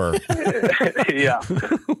sure. Yeah.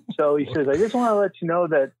 So he says, I just want to let you know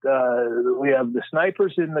that we have the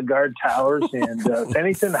snipers in the guard towers, and if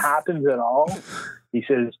anything happens at all, he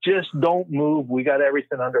says, just don't move. We got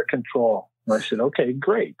everything under control. And I said, okay,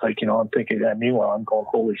 great. I'm thinking that. Meanwhile, I'm going,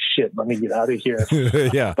 holy shit, let me get out of here.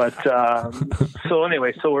 Yeah. But so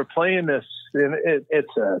anyway, so we're playing this, and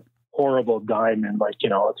it's a horrible diamond.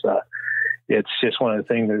 It's just one of the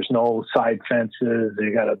things. There's no side fences.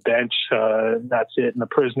 They got a bench. That's it. And the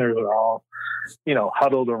prisoners are all,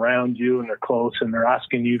 huddled around you, and they're close, and they're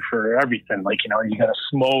asking you for everything. You got to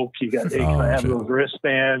smoke. You got to have those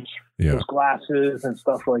wristbands, those glasses, and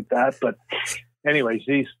stuff like that. But anyways,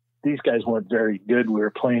 these guys weren't very good. We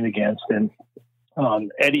were playing against, and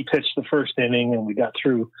Eddie pitched the first inning, and we got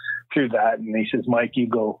through that. And he says, Mike, you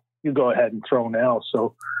go ahead and throw now.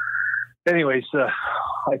 So anyways,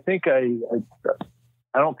 I think I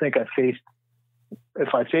don't think I faced,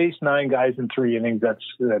 if I faced 9 guys in 3 innings, I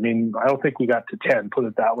don't think we got to 10, put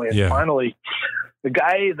it that way. And finally, the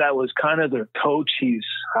guy that was kind of their coach, he's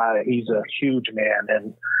a huge man,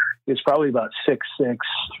 and he's probably about 6'6",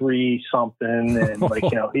 3 something. And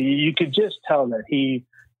you could just tell that he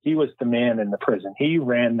was the man in the prison. He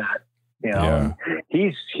ran that, and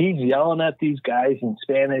he's yelling at these guys in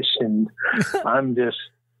Spanish, and I'm just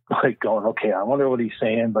going, okay, I wonder what he's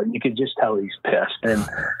saying, but you could just tell he's pissed. And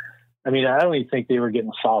I don't even think they were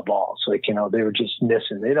getting foul balls. They were just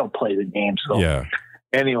missing. They don't play the game. So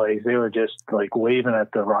anyways, they were just waving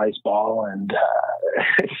at the rise ball. And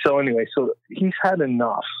so he's had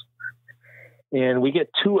enough. And we get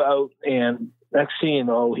 2 out, and next thing you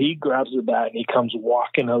know, he grabs the bat and he comes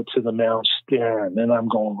walking out to the mound staring. And I'm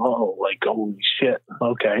going, holy shit.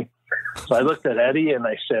 Okay. So I looked at Eddie and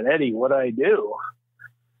I said, Eddie, what'd I do?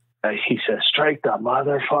 He says, strike the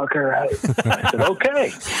motherfucker. I said,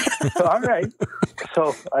 okay. All right.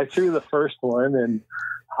 So I threw the first one, and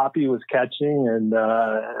Hoppy was catching, and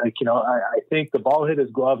I think the ball hit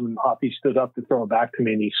his glove, and Hoppy stood up to throw it back to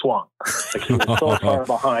me, and he swung. He was so far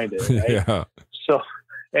behind it. Right? Yeah. So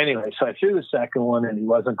anyway, I threw the second one, and he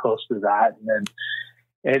wasn't close to that. And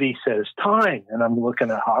then Eddie says, time. And I'm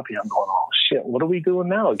looking at Hoppy. I'm going, oh shit, what are we doing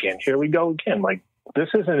now again? Here we go again. This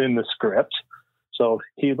isn't in the script. So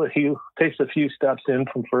he takes a few steps in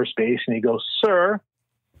from first base, and he goes, sir,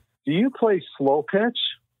 do you play slow pitch?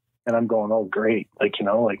 And I'm going, oh, great. It's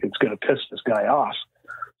going to piss this guy off.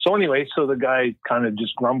 So anyway, the guy kind of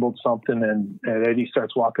just grumbled something, and Eddie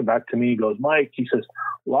starts walking back to me. He goes, Mike, he says,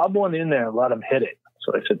 lob one in there and let him hit it.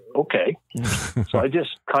 So I said, okay. So I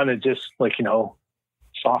just kind of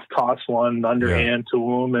soft toss one underhand to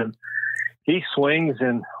him, and he swings,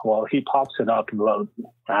 and he pops it up about,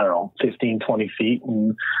 15, 20 feet,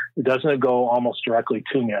 and it doesn't go almost directly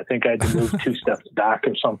to me. I think I had to move 2 steps back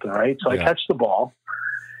or something, right? So I catch the ball,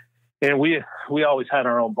 and we always had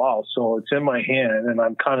our own ball, so it's in my hand, and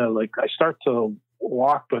I'm kind of I start to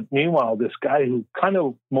walk. But meanwhile, this guy who kind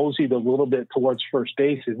of moseyed a little bit towards first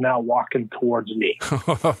base is now walking towards me.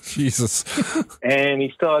 Oh, Jesus. And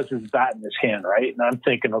he still has his bat in his hand, right? And I'm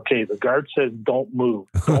thinking, okay, the guard says don't move.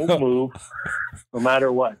 Don't move, no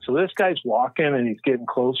matter what. So this guy's walking, and he's getting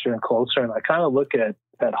closer and closer. And I kind of look at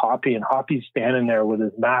Hoppy, and Hoppy's standing there with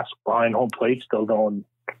his mask behind home plate still going,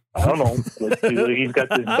 I don't know. He's got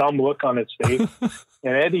this dumb look on his face.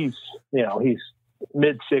 And Eddie's, he's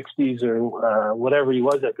mid-60s or whatever he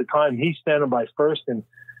was at the time. He's standing by first, and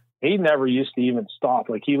he never used to even stop.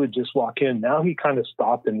 Like, he would just walk in. Now he kind of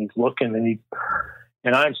stopped, and he's looking,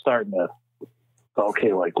 and I'm starting to,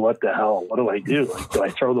 okay, like, what the hell? What do I do? Like, do I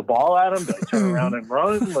throw the ball at him? Do I turn around and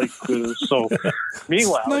run? Like, so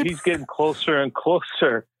meanwhile, he's getting closer and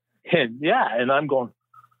closer. And I'm going,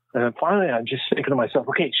 and then finally I'm just thinking to myself,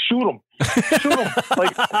 okay, shoot him.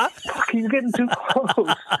 Like, he's getting too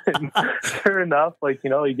close. And sure enough, like,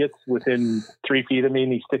 he gets within 3 feet of me,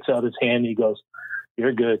 and he sticks out his hand, and he goes,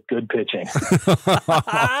 "You're good pitching."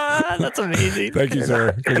 That's amazing. Thank you,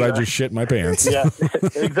 sir, because I just shit my pants. Yeah,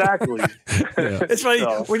 exactly. Yeah. It's funny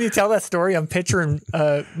when you tell that story. I'm picturing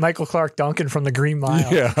Michael Clark Duncan from the Green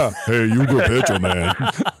Mile. Yeah, hey, you good pitcher, man.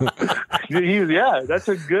 That's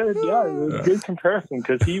a good comparison,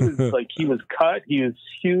 because he was cut, he was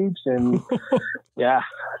huge, and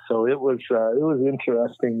so it was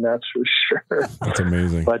interesting, that's for sure. That's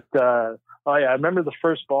amazing. But I remember the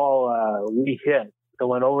first ball we hit. It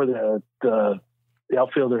went over the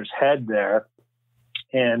outfielder's head there,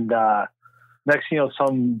 and next thing you know,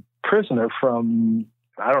 some prisoner from,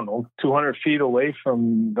 I don't know, 200 feet away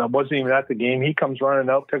from, that wasn't even at the game, he comes running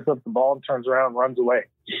out, picks up the ball, and turns around and runs away.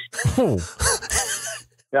 Oh.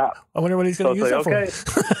 Yeah. I wonder what he's going to use it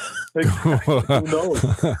for. Who knows?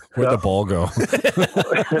 Where'd the ball go?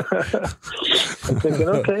 I'm thinking,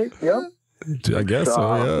 okay, yeah. I guess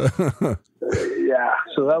so, yeah. Yeah,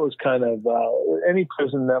 so that was kind of any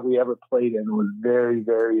prison that we ever played in was very,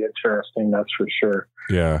 very interesting, that's for sure.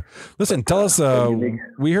 Yeah. Listen, tell us,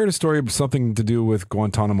 we heard a story of something to do with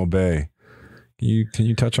Guantanamo Bay. Can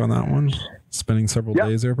you touch on that one? Spending several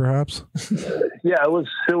days there, perhaps? Yeah, it was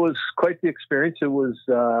quite the experience. It was,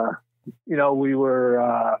 we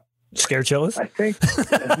were... Scared Chillis? I think.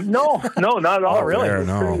 No, not at all, really. There, it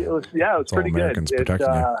was pretty good. Americans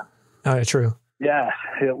protecting you. Oh, true. Yeah,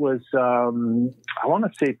 it was, I want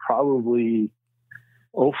to say probably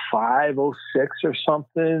 05, 06 or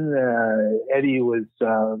something. Eddie was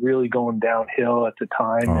really going downhill at the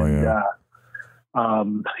time.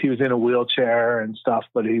 He was in a wheelchair and stuff,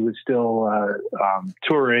 but he was still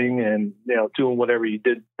touring and, doing whatever he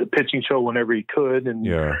did, the pitching show whenever he could, and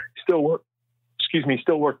still worked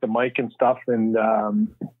the mic and stuff. And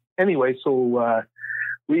anyway, so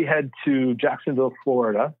we head to Jacksonville,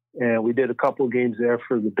 Florida, and we did a couple of games there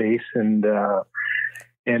for the base, and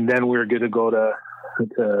then we were going to go to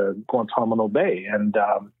Guantanamo Bay, and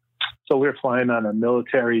so we were flying on a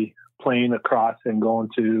military plane across and going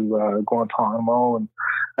to Guantanamo, and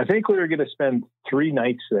I think we were going to spend 3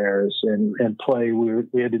 nights there and play.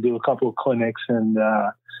 We had to do a couple of clinics and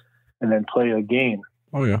then play a game.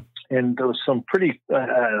 Oh yeah. And there was some pretty,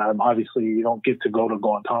 obviously you don't get to go to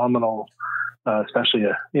Guantanamo, especially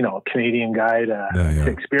a Canadian guy to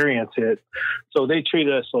experience it. So they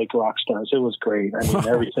treated us like rock stars. It was great. I mean,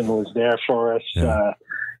 everything was there for us, but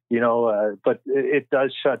it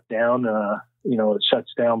does shut down. It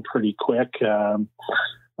shuts down pretty quick. As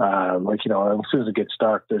soon as it gets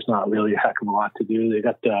dark, there's not really a heck of a lot to do. They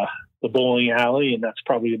got the bowling alley, and that's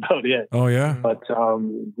probably about it. Oh yeah. But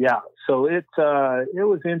so it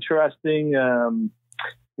was interesting.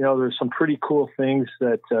 There's some pretty cool things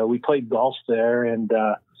that we played golf there, and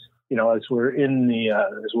as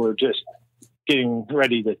we're just getting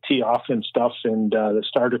ready to tee off and stuff, and the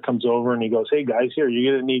starter comes over and he goes, "Hey guys, here,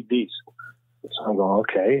 you're gonna need these." So I'm going,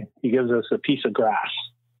 okay. He gives us a piece of grass,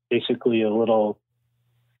 basically a little,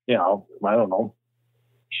 I don't know,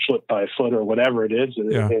 foot by foot or whatever it is.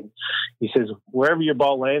 Yeah. And he says, wherever your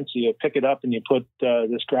ball lands, you pick it up and you put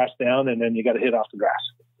this grass down, and then you got to hit off the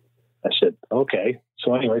grass. I said, okay.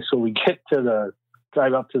 So anyway, so we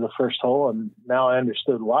drive up to the first hole, and now I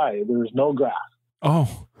understood why. There was no grass.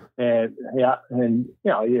 Oh. And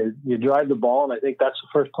you drive the ball, and I think that's the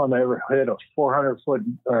first time I ever hit a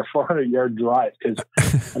 400-yard drive, because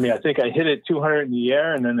I think I hit it 200 in the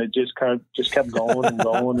air, and then it just kept going and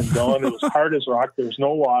going and going. It was hard as rock. There was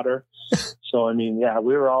no water, so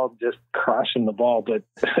we were all just crushing the ball, but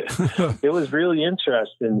it was really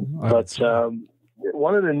interesting. But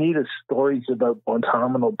one of the neatest stories about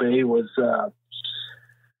Guantanamo Bay was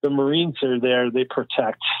the Marines are there. They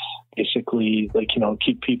protect basically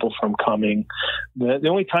keep people from coming. The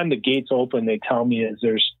only time the gates open, they tell me, is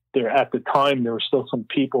there at the time there were still some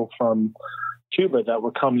people from Cuba that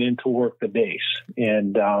were coming in to work the base,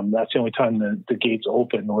 and that's the only time the gates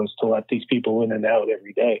opened, was to let these people in and out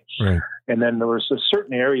every day. Right. And then there was a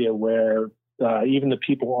certain area where even the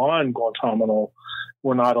people on Guantanamo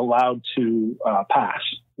were not allowed to pass.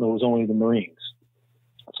 It was only the Marines.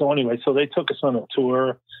 So anyway, so they took us on a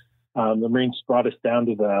tour. The Marines brought us down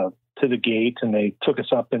to the gate, and they took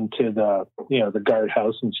us up into the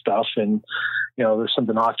guardhouse and stuff. And there's some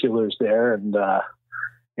binoculars there, and the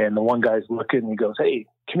one guy's looking, and he goes, "Hey,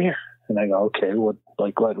 come here." And I go, "Okay, what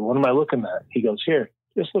am I looking at?" He goes, "Here,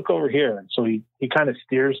 just look over here." And so he kind of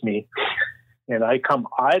steers me, and I come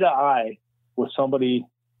eye to eye with somebody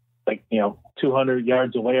 200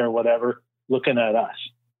 yards away or whatever, looking at us.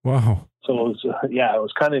 Wow. So it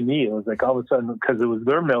was kind of neat. It was like all of a sudden, because it was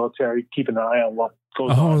their military keeping an eye on what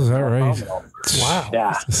goes on. Oh, is that right? Wow.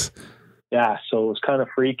 Yeah. Yeah. So it was kind of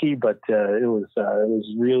freaky, but it was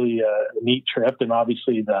really a neat trip. And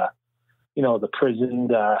obviously the prison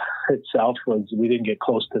itself we didn't get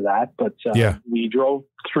close to that, but we drove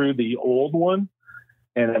through the old one.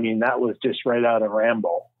 And I mean, that was just right out of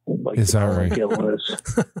Rambo. Is that right? It was,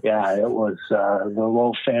 it was the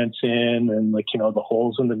low fence in, and the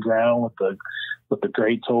holes in the ground with the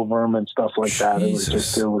grates over them and stuff like that.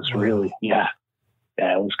 Jesus. It was really, it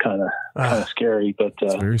was kind of scary, but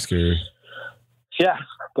it's very scary. Yeah,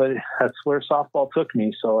 but that's where softball took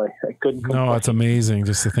me, so I couldn't complain. No, it's amazing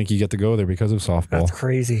just to think you get to go there because of softball. That's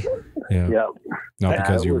crazy. Yeah. Not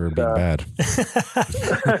because you was, were being bad.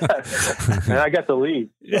 And I got the lead.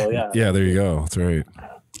 So Yeah, there you go. That's right.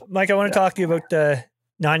 Mike, I want to talk to you about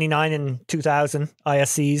 99 and 2000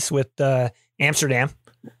 ISCs with Amsterdam.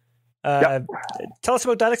 Tell us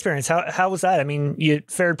about that experience. How was that? I mean, you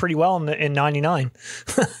fared pretty well in 99.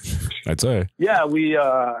 I'd say. Yeah,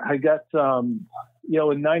 I got,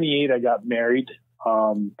 in 98, I got married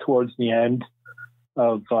towards the end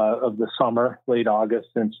of the summer, late August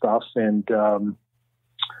and stuff. And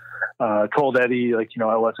told Eddie, I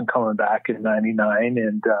wasn't coming back in 99.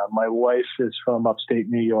 And my wife is from upstate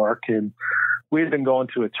New York, and we had been going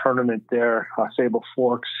to a tournament there, Sable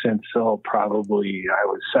Forks, since probably I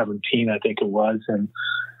was 17, I think it was. And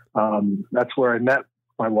that's where I met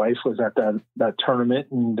my wife, was at that tournament.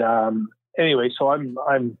 And anyway, so I'm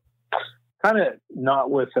kind of not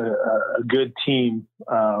with a good team,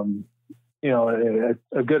 a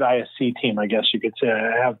good ISC team, I guess you could say.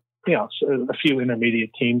 I have, a few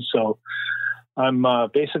intermediate teams. So I'm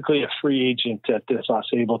basically a free agent at this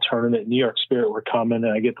Sable tournament. New York Spirit were coming,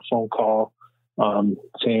 and I get the phone call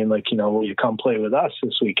saying, will you come play with us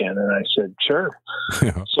this weekend? And I said, sure.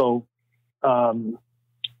 Yeah. So I'm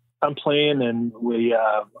playing, and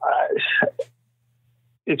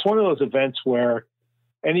it's one of those events where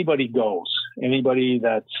anybody goes, anybody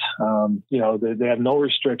that's, they have no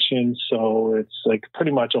restrictions. So it's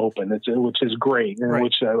pretty much open, which is great. And right.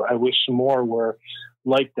 Which I wish more were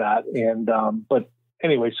like that. And, but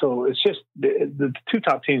anyway, so it's just the two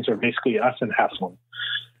top teams are basically us and Heflin.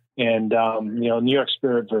 And, New York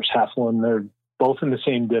Spirit versus Heflin, they're both in the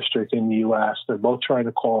same district in the U.S. They're both trying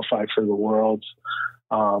to qualify for the Worlds.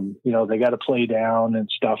 They got to play down and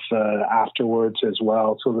stuff afterwards as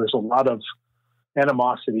well. So there's a lot of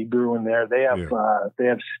animosity brewing there. They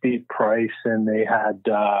have Steve Price, and they had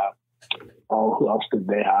who else did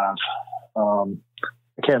they have?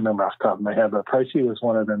 I can't remember off the top of my head, but Pricey was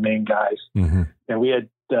one of the main guys. Mm-hmm. And we had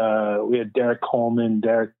Derek Coleman,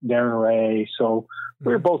 Darren Ray. So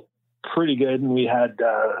we were both pretty good, and we had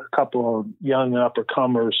a couple of young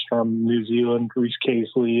uppercomers from New Zealand, Reese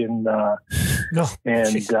Casely and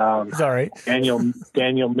he's all right.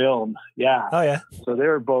 Daniel Milne. Yeah. Oh yeah. So they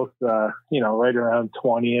were both right around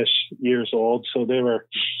 20-ish years old. So they were,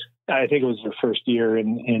 I think it was their first year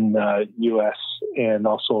in US and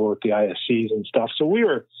also with the ISCs and stuff. So we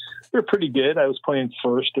were pretty good. I was playing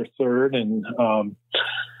first or third, and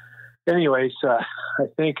anyways, I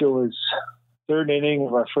think it was third inning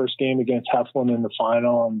of our first game against Heflin in the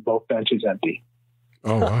final, and both benches empty.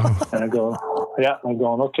 Oh, wow. And I'm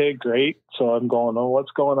going, okay, great. So I'm going,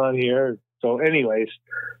 what's going on here? So anyways,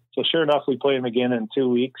 so sure enough, we play them again in 2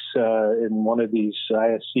 weeks in one of these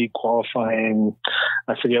ISC qualifying.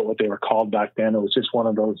 I forget what they were called back then. It was just one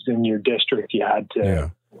of those in your district. You had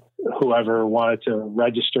to, whoever wanted to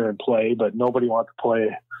register and play, but nobody wanted to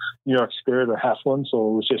play New York Spirit or Heflin,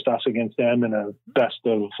 so it was just us against them in a best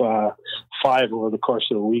of 5 over the course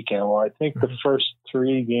of the weekend. Well, I think the first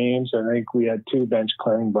 3 games, I think we had 2 bench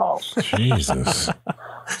clearing balls. Jesus.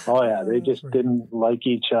 Oh yeah, they just didn't like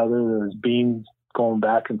each other. There was beans going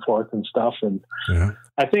back and forth and stuff. And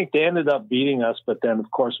I think they ended up beating us, but then of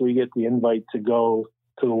course we get the invite to go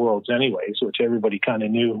to the Worlds anyways, which everybody kind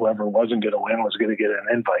of knew whoever wasn't going to win was going to get an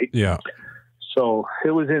invite. Yeah. So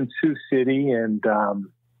it was in Sioux City, and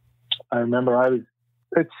I remember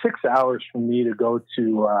it's 6 hours for me to go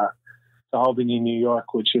to Albany, New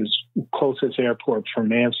York, which is closest airport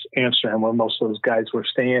from Amsterdam, where most of those guys were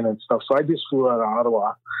staying and stuff. So I just flew out of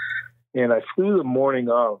Ottawa, and I flew the morning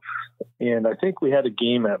of, and I think we had a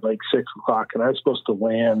game at like 6 o'clock, and I was supposed to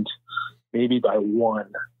land maybe by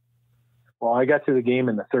 1. Well, I got to the game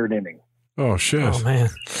in the 3rd inning. Oh, shit. Oh, man.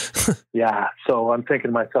 Yeah. So I'm thinking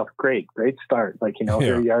to myself, great start. Like,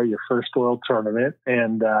 here you are, your first World Tournament.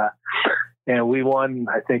 And we won,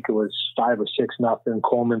 I think it was 5 or 6-0.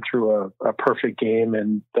 Coleman threw a perfect game.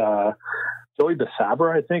 And Joey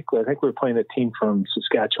Basaber, I think we were playing a team from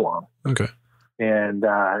Saskatchewan. Okay. And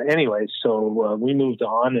anyway, so we moved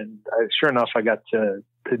on. And sure enough, I got to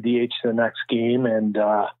DH the next game. And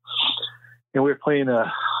we were playing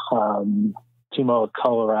a team out of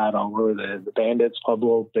Colorado, were the Bandits,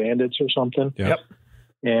 Pueblo Bandits or something. Yep.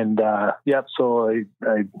 And so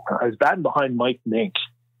I was batting behind Mike Mink,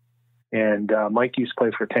 and Mike used to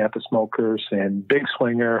play for Tampa Smokers, and big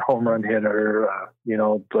swinger, home run hitter,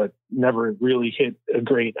 but never really hit a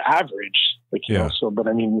great average. But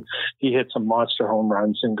I mean, he hit some monster home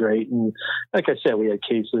runs and great. And like I said, we had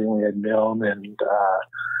Casey and we had Milne and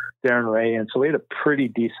Darren Ray, and so we had a pretty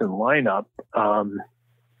decent lineup.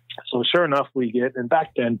 So sure enough, we get, and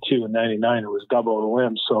back then too, in '99, it was double the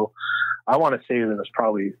limb. So I want to say there was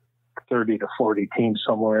probably 30 to 40 teams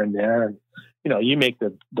somewhere in there. And, you make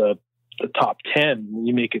the top 10,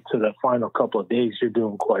 you make it to the final couple of days, you're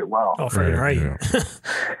doing quite well. Oh, right. Yeah.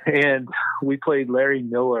 And we played Larry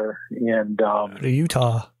Miller and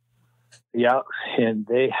Utah. Yeah. And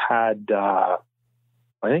they had, I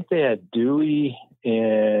think they had Dewey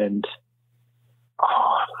and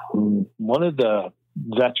one of the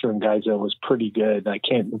veteran guys that was pretty good. I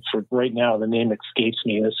can't, for right now, the name escapes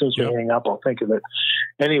me. As soon as we hang up, I'll think of it.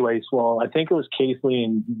 Anyways, well, I think it was Casey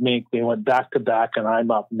and Mink. They went back to back, and I'm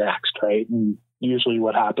up next, right? And usually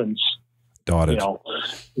what happens, dotted.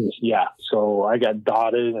 Yeah. So I got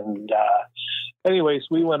dotted, and anyways,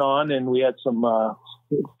 we went on, and we had some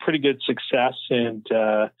pretty good success, and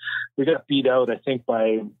we got beat out, I think,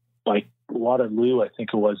 by Waterloo, I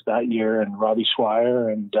think it was that year, and Robbie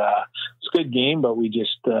Schweier, and it's a good game, but we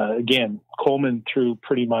just again, Coleman threw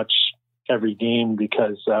pretty much every game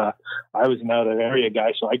because I was an out of area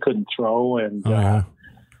guy, so I couldn't throw, and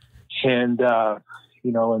and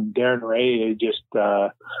Darren Ray just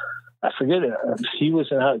I forget if he was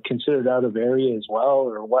considered out of area as well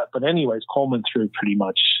or what, but anyways, Coleman threw pretty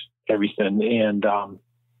much everything, and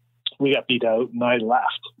we got beat out, and I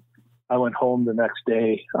left. I went home the next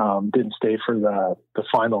day, didn't stay for the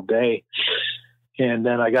final day. And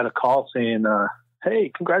then I got a call saying, hey,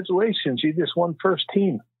 congratulations, you just won first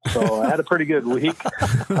team. So I had a pretty good week.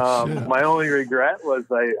 My only regret was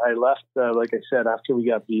I left, like I said, after we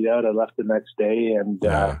got beat out, I left the next day and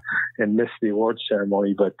missed the awards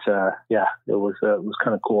ceremony. But it was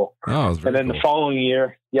kind of cool. Oh, and then the following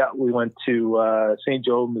year, we went to St.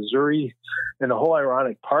 Joe, Missouri. And the whole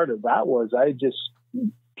ironic part of that was I just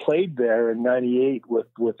played there in '98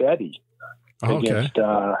 with Eddie against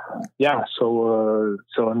so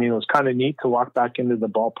I mean, it was kind of neat to walk back into the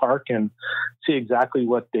ballpark and see exactly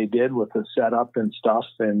what they did with the setup and stuff,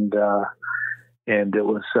 and it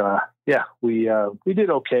was we did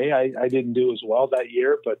okay. I didn't do as well that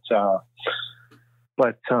year, but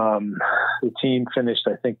the team finished,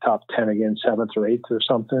 I think, top 10 again, 7th or 8th or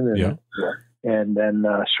something, and then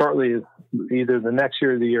shortly, either the next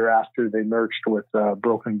year or the year after, they merged with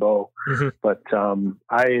Broken Bow. Mm-hmm. But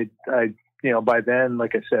I by then,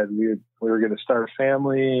 like I said, we were going to start a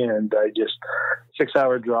family, and I just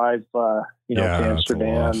 6-hour drive, to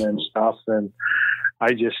Amsterdam and stuff, and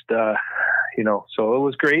I just, so it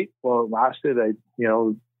was great. Well, it lasted. I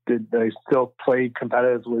still played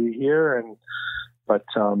competitively here, but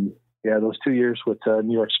those 2 years with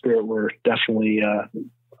New York Spirit were definitely.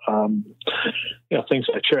 Things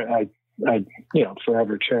I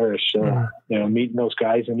forever cherish, meeting those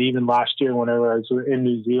guys. And even last year, whenever I was in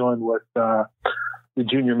New Zealand with the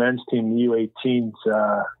junior men's team, the U18s,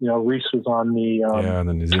 Reese was on the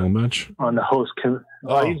the New Zealand match on the host.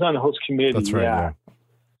 He's on the host committee. That's right. Yeah.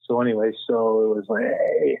 So anyway, so it was like,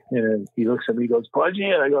 hey, and he looks at me, he goes, Pudgy,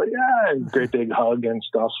 and I go, yeah, and great big hug and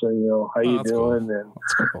stuff, and how you doing? Cool. And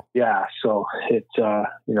Cool. yeah, so it's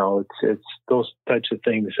it's those types of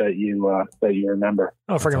things that you remember.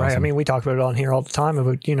 Oh, freaking right. awesome. I mean, we talk about it on here all the time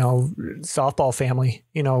about, softball family,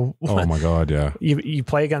 Oh my God. Yeah. you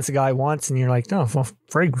play against a guy once and you're like, no, well,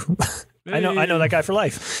 frig. I know that guy for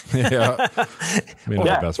life. Yeah. I mean, or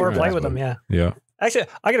best or friends, play with but- him. Yeah. Yeah. Actually,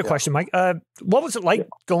 I got a question, Mike. What was it like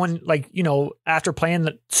going, after playing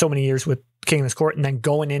so many years with King's Court and then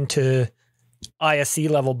going into ISC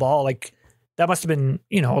level ball? Like, that must have been,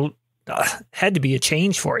 had to be a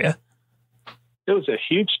change for you. It was a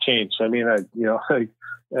huge change. I mean,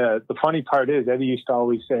 the funny part is Eddie used to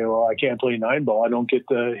always say, well, I can't play 9-ball. I don't get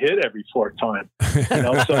to hit every fourth time.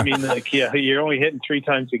 So I mean, you're only hitting 3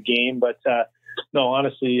 times a game, but no,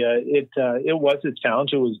 honestly, it was a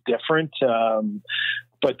challenge. It was different.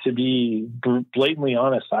 But to be blatantly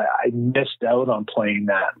honest, I missed out on playing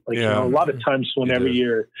that. A lot of times whenever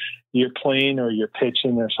you're playing or you're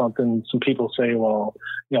pitching or something, some people say, well,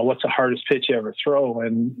 what's the hardest pitch you ever throw?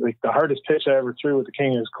 And the hardest pitch I ever threw with the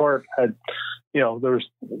King's Court had,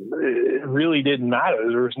 it really didn't matter.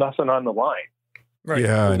 There was nothing on the line. Right.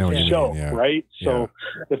 Yeah, I know what you mean. Yeah. Right. So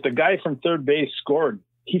if the guy from third base scored,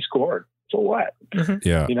 he scored. So what? Mm-hmm.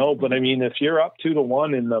 Yeah. But I mean, if you're up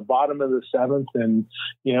 2-1 in the bottom of the 7th and,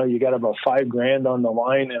 you got about $5,000 on the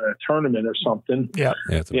line in a tournament or something,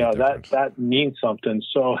 that means something.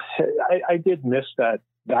 So I did miss that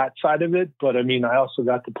side of it. But I mean, I also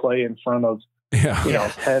got to play in front of,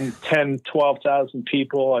 10, 12,000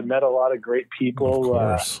 people. I met a lot of great people. Of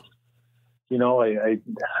course.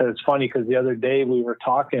 It's funny because the other day we were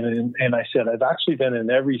talking and I said, I've actually been in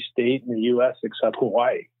every state in the U.S. except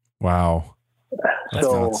Hawaii. Wow.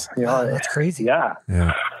 That's that's crazy. Yeah.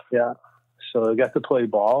 So I got to play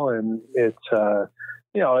ball, and it's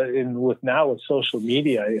and with social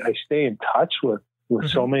media, I stay in touch with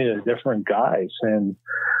so many of the different guys, and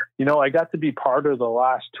I got to be part of the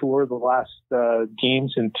last tour, the last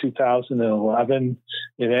games in 2011.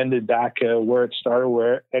 It ended back where it started,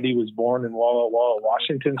 where Eddie was born in Walla Walla,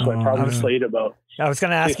 Washington. So I probably played about. I was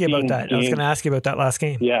going to ask you about that. Games. I was going to ask you about that last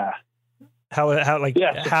game. Yeah. How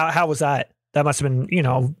was that? That must have been,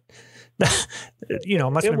 must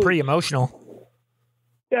have been pretty emotional.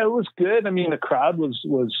 Yeah, it was good. I mean, the crowd was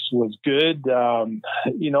good.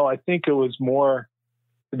 I think it was more,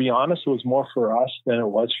 to be honest, it was more for us than it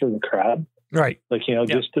was for the crowd. Right.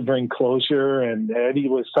 Just to bring closure. And Eddie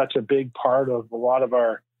was such a big part of a lot of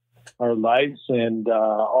our lives, and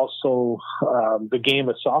also the game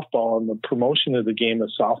of softball and the promotion of the game of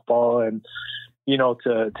softball. And,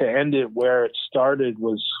 to end it where it started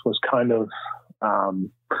was kind of,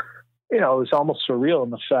 it was almost surreal in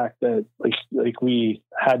the fact that like we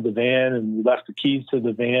had the van and we left the keys to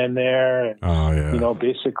the van there, and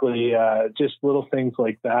basically just little things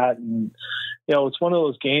like that. And it's one of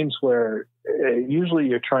those games where usually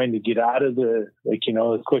you're trying to get out of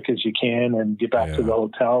as quick as you can and get back to the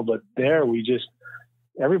hotel, but there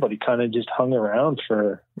everybody kind of just hung around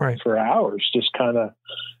for hours, just kind of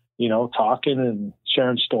talking and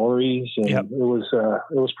sharing stories, and it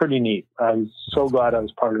was pretty neat. I was so glad I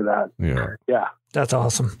was part of that. Yeah. That's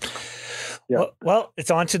awesome. Yeah. Well,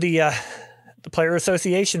 it's on to the player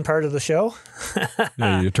association part of the show.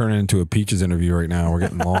 You're turning into a Peaches interview right now. We're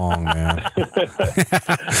getting long, man.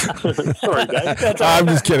 Sorry, guys. I'm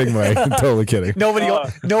just kidding, Mike. I'm totally kidding.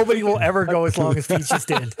 Nobody will ever go as long as Peaches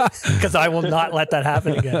did, because I will not let that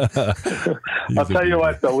happen again. I'll tell you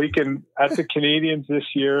what, though, we can at the Canadians this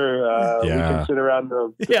year. We can sit around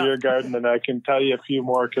the beer garden, and I can tell you a few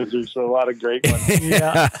more because there's a lot of great ones.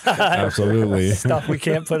 Yeah, absolutely. Stuff we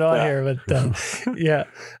can't put on here, but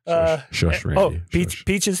Shush, Randy. Oh,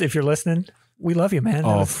 Peaches, if you're listening, we love you, man.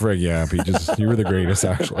 Oh, frig, yeah, Peaches. You were the greatest,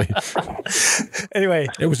 actually. Anyway.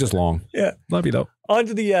 It was just long. Yeah. Love you, though. On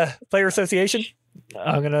to the player association.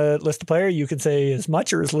 I'm going to list the player. You can say as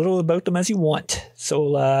much or as little about them as you want.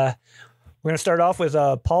 So we're going to start off with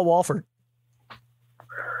Paul Walford.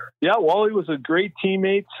 Yeah, Wally was a great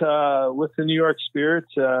teammate with the New York Spirit.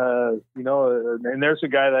 And there's a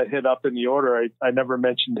guy that hit up in the order. I never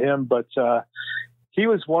mentioned him, but he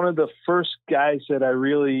was one of the first guys that I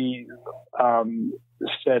really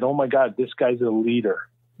said, oh my God, this guy's a leader.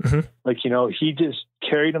 Mm-hmm. He just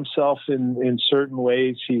carried himself in certain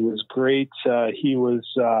ways. He was great. He was,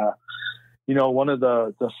 one of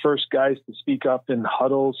the first guys to speak up in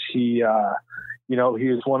huddles. He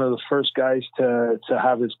was one of the first guys to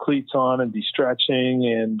have his cleats on and be stretching.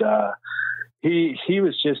 And he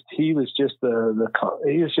was just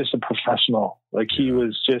a professional.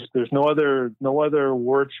 There's no other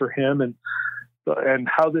word for him. And and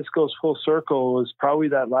how this goes full circle was probably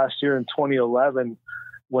that last year in 2011,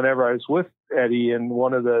 whenever I was with Eddie, and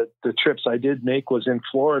one of the trips I did make was in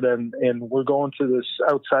Florida, and we're going to this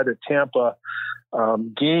outside of Tampa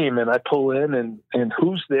game, and I pull in, and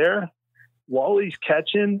who's there? Wally's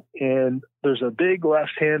catching, and there's a big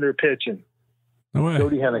left-hander pitching. No way.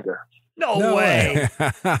 Jody Henniger. No way.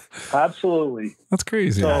 Absolutely. That's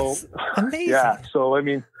crazy. So, That's amazing. yeah. So, I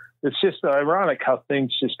mean, it's just ironic how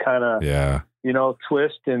things just kind of,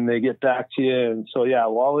 twist and they get back to you. And so, yeah,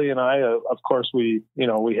 Wally and I, of course, we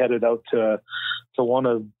headed out to one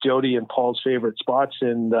of Jody and Paul's favorite spots.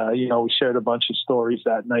 And, we shared a bunch of stories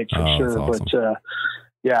that night for sure. Awesome.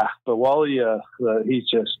 But, but Wally, he's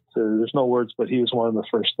just, there's no words, but he was one of the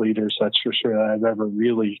first leaders, that's for sure, that I've ever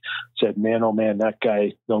really said, man, oh man, that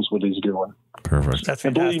guy knows what he's doing. Perfect. That's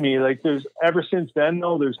and believe me, like ever since then,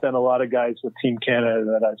 though, there's been a lot of guys with Team Canada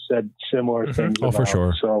that I've said similar things about. For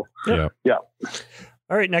sure. So, yeah.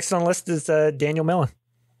 All right. Next on the list is Daniel Millen.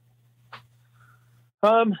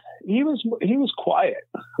 He was quiet.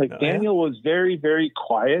 Like Daniel was very, very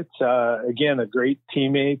quiet. Again, a great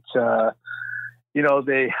teammate.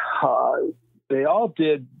 They all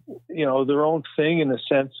did, their own thing in the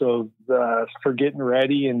sense of for getting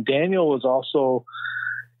ready. And Daniel was also,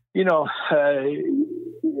 he was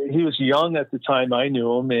young at the time I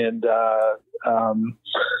knew him, and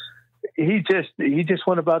he just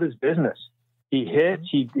went about his business. He hit,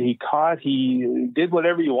 he caught, he did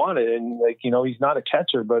whatever he wanted. And he's not a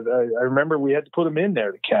catcher, but I remember we had to put him in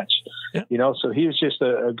there to catch, so he was just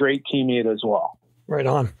a great teammate as well. Right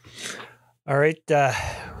on. All right.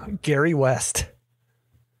 Gary West.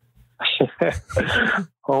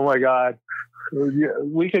 Oh my God.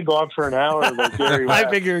 We could go on for an hour about Gary West. I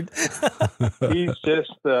figured. He's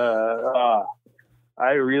just, I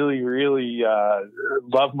really, really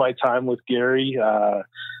love my time with Gary.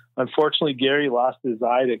 Unfortunately, Gary lost his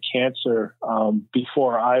eye to cancer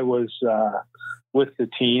before I was with the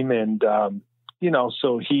team. And,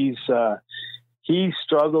 so he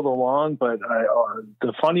struggled along, but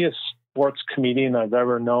the funniest sports comedian I've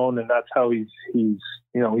ever known, and that's how he's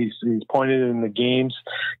pointed in the games.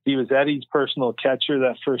 He was Eddie's personal catcher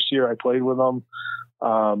that first year I played with him.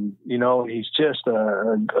 He's just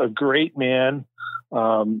a great man.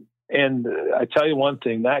 And I tell you one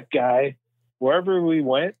thing, that guy, wherever we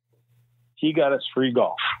went, he got us free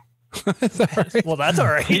golf. Well, that's all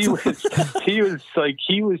right. He was just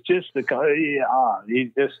the guy.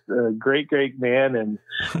 He's just a great man, and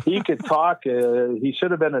he could talk. He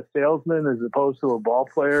should have been a salesman as opposed to a ball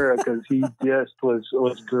player, because he just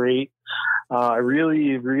was great. I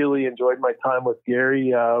really, really enjoyed my time with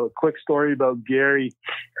Gary. Quick story about Gary.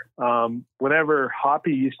 Whenever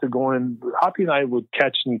Hoppy used to go in, Hoppy and I would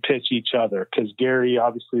catch and pitch each other, because Gary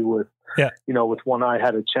obviously with one eye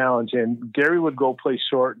had a challenge, and Gary would go play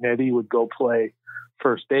short and Eddie would go play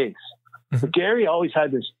first base. But Gary always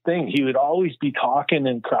had this thing. He would always be talking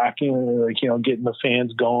and cracking, getting the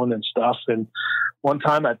fans going and stuff. And one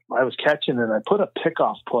time I was catching and I put a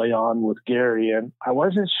pickoff play on with Gary, and I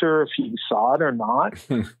wasn't sure if he saw it or not,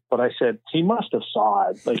 but I said, he must have saw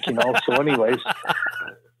it. So anyways,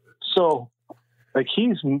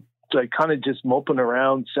 he's kind of just moping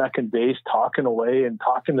around second base, talking away and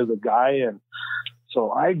talking to the guy. And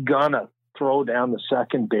so I gonna throw down the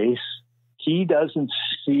second base. He doesn't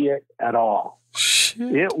see it at all.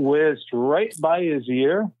 Shit. It whizzed right by his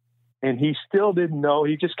ear, and he still didn't know.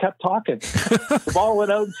 He just kept talking. The ball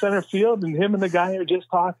went out in center field, and him and the guy are just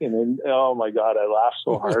talking. And oh my God, I laughed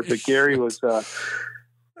so hard. But Gary was,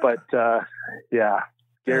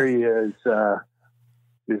 Gary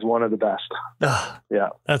is one of the best. Yeah,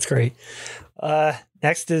 that's great.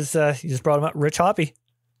 Next is you just brought him up, Rich Hoppy.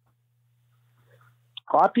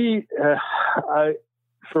 Hoppy,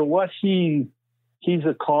 for what he's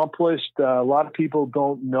accomplished, a lot of people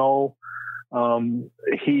don't know. Even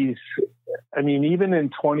in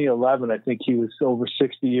 2011, I think he was over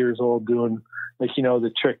 60 years old doing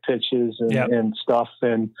the trick pitches and stuff.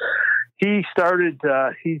 And he started,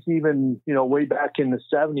 he's even, way back in the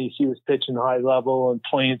 70s, he was pitching high level and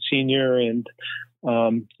playing senior. And,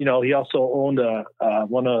 he also owned a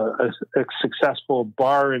successful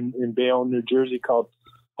bar in Bayonne, New Jersey called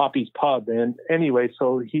Hoppy's Pub. And anyway,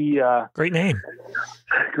 so he, great name.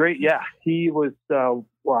 Great. Yeah. He was, I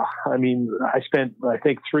spent, I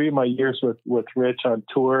think 3 of my years with Rich on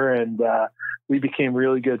tour, and, we became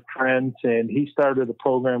really good friends, and he started a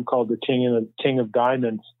program called the King of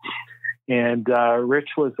Diamonds. And,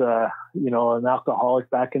 Rich was, an alcoholic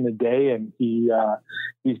back in the day, and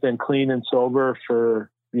he's been clean and sober for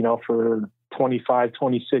 25,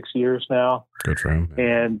 26 years now. Good for him.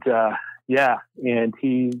 And, yeah, and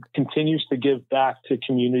he continues to give back to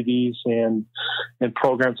communities and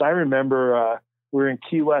programs. I remember we were in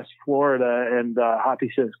Key West, Florida, and Hoppy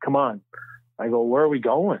says, "Come on." I go, "Where are we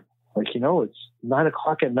going?" Like, it's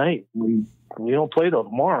 9:00 at night. We don't play till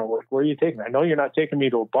tomorrow. Where are you taking me? I know you're not taking me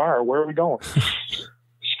to a bar. Where are we going?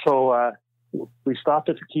 So we stopped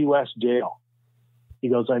at the Key West jail. He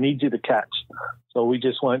goes, "I need you to catch." So we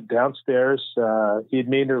just went downstairs. He had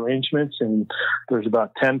made arrangements, and there's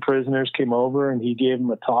about 10 prisoners came over, and he gave them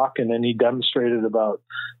a talk, and then he demonstrated about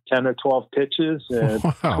 10 or 12 pitches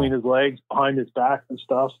between his legs, behind his back and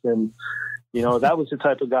stuff. And, that was the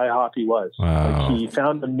type of guy Hoppy was. Wow. Like, he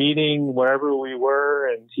found a meeting wherever we were,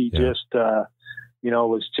 and he just,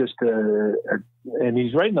 was just and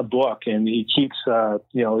he's writing a book, and he keeps,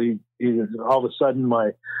 he all of a sudden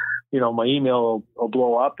my email will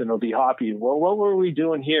blow up and it'll be Hoppy. "Well, what were we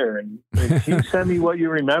doing here?" And can you send me what you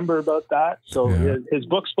remember about that? So his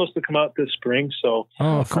book's supposed to come out this spring. So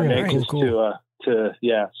cool.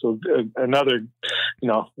 So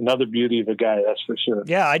another beauty of a guy, that's for sure.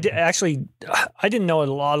 Yeah, I didn't know a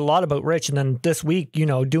lot about Rich, and then this week,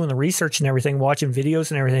 doing the research and everything, watching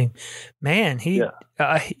videos and everything, man, he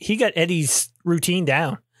got Eddie's routine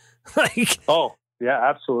down. Like, oh yeah,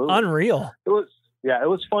 absolutely, unreal. It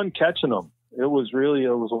was fun catching him. It was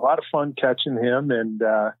a lot of fun catching him, and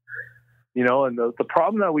and the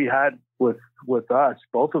problem that we had with us,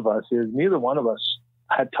 both of us, is neither one of us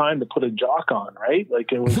had time to put a jock on, right?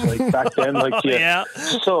 Like, it was like back then, like, yeah.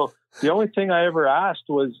 So the only thing I ever asked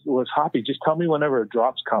was Hoppy, just tell me whenever a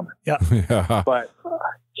drop's coming. Yeah. But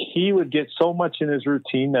he would get so much in his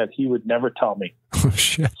routine that he would never tell me. Oh,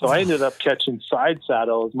 shit. So I ended up catching side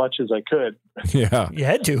saddle as much as I could. Yeah. You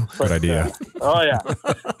had to. Good idea. Oh yeah.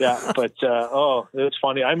 Yeah. But, it was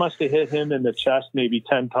funny. I must've hit him in the chest maybe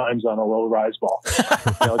 10 times on a low rise ball,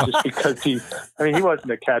 just because he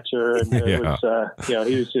wasn't a catcher, and it was, he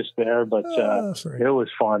was just there, but, it was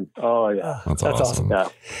fun. Oh yeah. That's awesome. Yeah.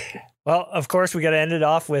 Well, of course, we got to end it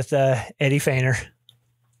off with Eddie Feigner.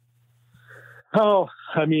 Oh,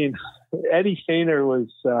 Eddie Feigner was,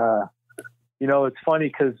 it's funny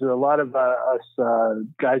because a lot of us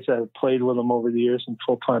guys that have played with him over the years and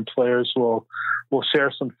full-time players will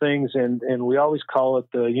share some things, and we always call it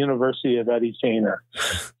the University of Eddie Feigner,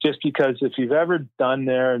 just because if you've ever done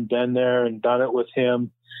there and been there and done it with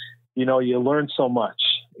him, you learn so much,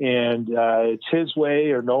 and it's his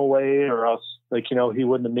way or no way, or else, he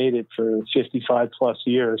wouldn't have made it for 55 plus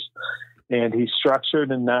years. And he's structured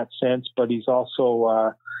in that sense, but he's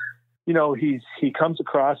also, he comes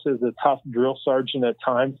across as a tough drill sergeant at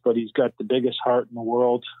times, but he's got the biggest heart in the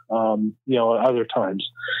world, at other times.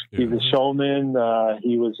 Yeah. He's a showman.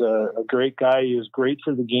 He was a great guy. He was great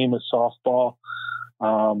for the game of softball.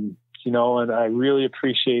 And I really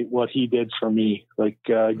appreciate what he did for me, like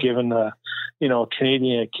giving a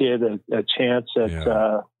Canadian kid a chance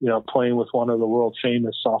at, playing with one of the world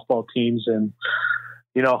famous softball teams. And,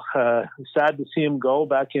 sad to see him go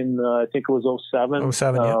back in, I think it was 07.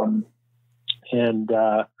 07, yeah. And,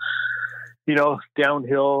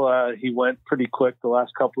 downhill, he went pretty quick the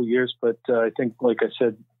last couple of years, but I think, like I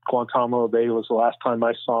said, Guantanamo Bay was the last time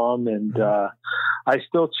I saw him. And I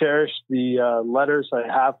still cherish the letters I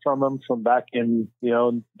have from him from back in,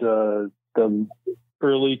 the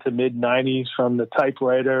early to mid 90s from the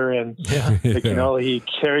typewriter. And, he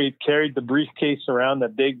carried the briefcase around,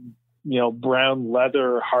 that big, brown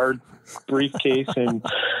leather hard briefcase, and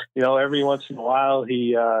every once in a while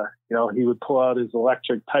he would pull out his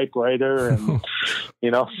electric typewriter, and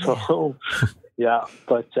so yeah.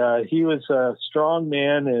 But he was a strong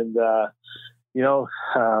man, and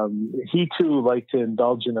he too liked to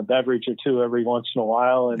indulge in a beverage or two every once in a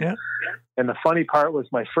while. And and the funny part was,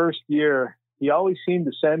 my first year, he always seemed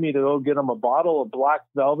to send me to go get him a bottle of Black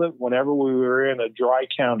Velvet whenever we were in a dry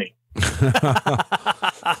county.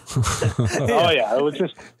 Oh yeah, it was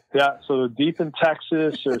just so deep in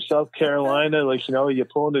Texas or South Carolina, you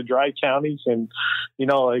pull into dry counties, and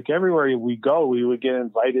everywhere we go, we would get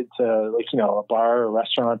invited to a bar or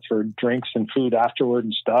restaurant for drinks and food afterward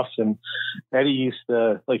and stuff. And Eddie used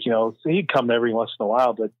to he'd come every once in a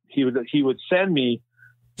while, but he would send me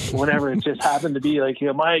whenever it just happened to be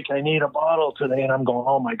Mike, I need a bottle today. And I'm going,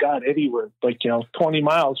 oh my God, Eddie, we're 20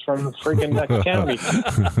 miles from the freaking next county.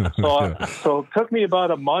 So it took me about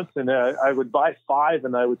a month, and I would buy 5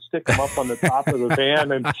 and I would stick them up on the top of the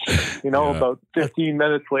van. And, about 15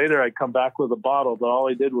 minutes later, I'd come back with a bottle, but all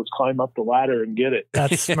I did was climb up the ladder and get it.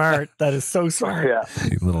 That's smart. That is so smart. Yeah.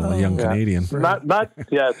 You little young Canadian.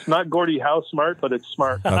 It's not Gordie Howe smart, but it's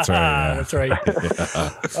smart. That's right. Yeah. That's right.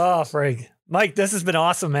 Oh, Frank. Mike, this has been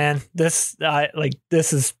awesome, man. This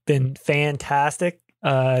has been fantastic.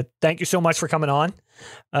 Thank you so much for coming on.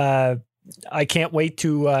 I can't wait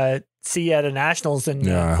to see you at a nationals. And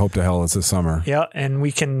I hope to hell it's this summer. Yeah, and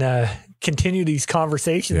we can continue these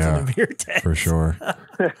conversations in the beer tent. For sure.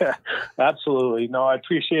 Absolutely. No, I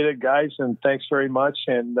appreciate it, guys, and thanks very much.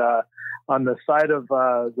 And on the side of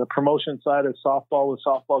the promotion side of softball with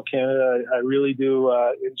Softball Canada, I really do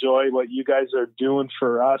enjoy what you guys are doing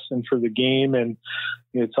for us and for the game. And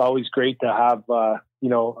it's always great to have,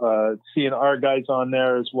 seeing our guys on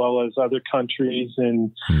there as well as other countries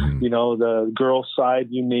and, the girls side,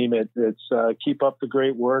 you name it. It's keep up the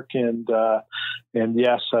great work. And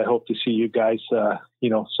yes, I hope to see you guys,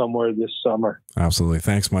 somewhere this summer. Absolutely.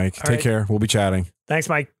 Thanks, Mike. Take care. We'll be chatting. Thanks,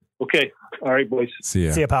 Mike. Okay. All right, boys. See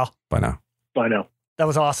ya. See ya, pal. Bye now. Bye now. That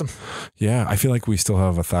was awesome. Yeah, I feel like we still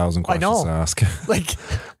have 1,000 questions to ask.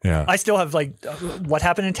 I still have what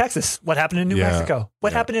happened in Texas? What happened in New Mexico?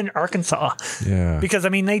 What happened in Arkansas? Yeah. Because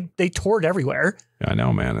they toured everywhere. Yeah, I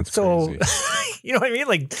know, man. It's so crazy. You know what I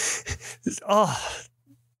mean?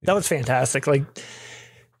 That was fantastic. Like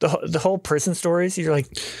the whole prison stories. You're like,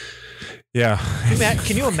 yeah.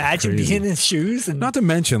 Can you imagine being in his shoes? And not to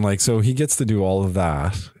mention, so he gets to do all of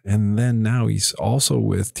that, and then now he's also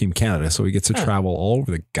with Team Canada, so he gets to travel all over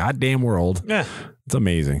the goddamn world. Yeah, it's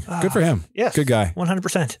amazing. Good for him. Yeah, good guy.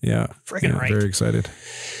 100%. Yeah, freaking right. Very excited.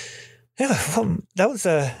 Yeah, that was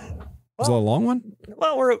was that a long one?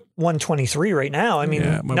 Well, we're at 123 right now. I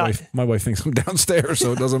mean, my wife thinks I'm downstairs,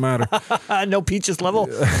 so it doesn't matter. No peaches level.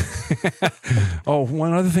 Oh,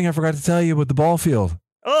 one other thing I forgot to tell you about the ball field.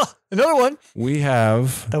 Oh, another one. We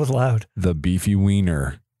have that was loud. The beefy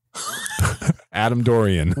wiener. Adam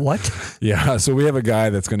Dorian. What? Yeah, so we have a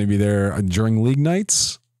guy that's going to be there during league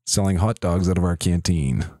nights selling hot dogs out of our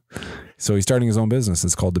canteen. So he's starting his own business.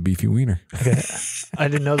 It's called the Beefy Wiener. Okay. I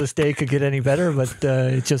didn't know this day could get any better, but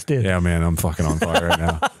it just did. Yeah, man, I'm fucking on fire right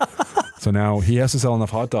now. So now he has to sell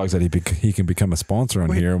enough hot dogs that he can become a sponsor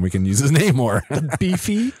on here, and we can use his name more. The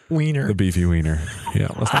Beefy Wiener. The Beefy Wiener. Yeah,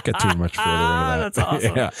 let's not get too much further into that. That's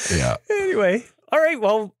awesome. Yeah. Anyway, all right.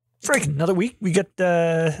 Well, freaking another week. We got.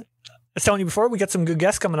 I was telling you before, we got some good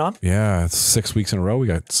guests coming on. Yeah, it's 6 weeks in a row. We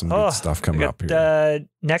got some good stuff coming up here.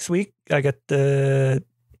 Next week, we're going to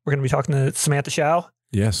be talking to Samantha Shao.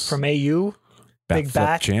 Yes. From AU. Big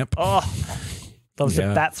bat champ. Oh, loves the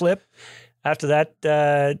bat flip. After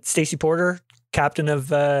that, Stacey Porter, captain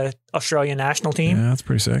of Australian national team. Yeah, that's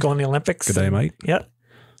pretty sick. Going to the Olympics. Good day, Mike. Yeah.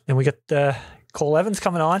 And we got Cole Evans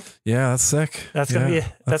coming on. Yeah, that's sick. That's gonna be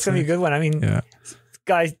a good one. I mean,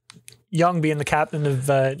 guy young being the captain of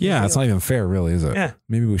it's not even fair, really, is it? Yeah.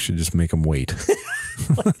 Maybe we should just make him wait.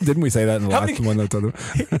 Didn't we say that in the last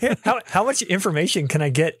one? How much information can I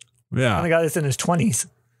get on a guy that's in his 20s?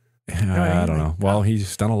 I don't know. Well,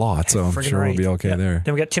 he's done a lot, so I'm sure we'll be okay there.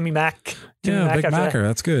 Then we got Timmy Mack. Big Macker.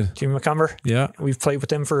 That's good. Timmy McCumber. Yeah. We've played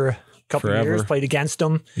with him for a couple of years, played against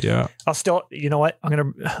him. Yeah. I'll still, you know what?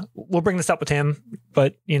 We'll bring this up with him,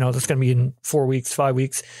 but that's going to be in 4 weeks, 5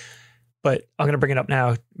 weeks. But I'm going to bring it up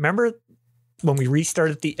now. Remember when we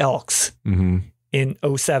restarted the Elks in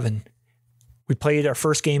 2007? We played our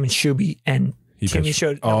first game in Chute, and Timmy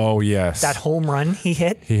showed. Oh, yes. That home run he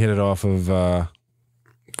hit. He hit it off of,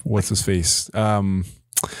 what's his face?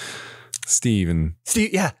 Steve,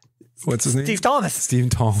 yeah. What's his name? Steve Thomas. Steve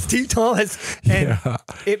Thomas. And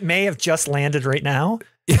it may have just landed right now,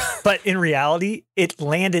 but in reality, it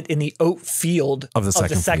landed in the outfield of the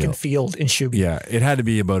second field in Chute. Yeah, it had to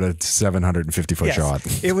be about a 750-foot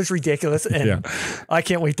shot. It was ridiculous, and I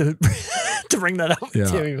can't wait to bring that up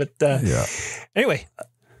to you. But anyway,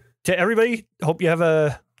 to everybody, hope you have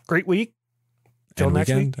a great week. Till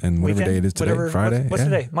next week. And whatever day it is today, Friday. What's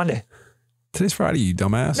today? Monday. Today's Friday, you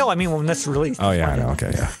dumbass. No, I mean when this is released. Oh, yeah, Monday. I know.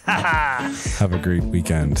 Okay, yeah. Have a great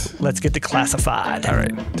weekend. Let's get to classified. All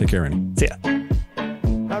right. Take care, Randy. See ya.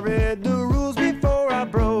 I read the rules before I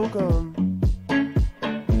broke them.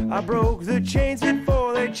 I broke the chains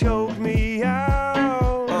before they choked me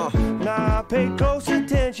out. Now I paid close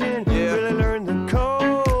attention, really learned the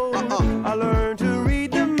code. I learned to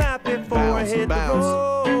read the map before I hit the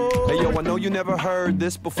road. I know you never heard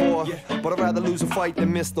this before, but I'd rather lose a fight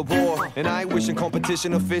than miss the war. And I ain't wishing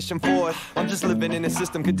competition or fishing for it. I'm just living in a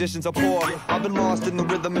system, conditions are poor. I've been lost in the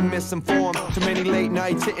rhythm and misinformed. Too many late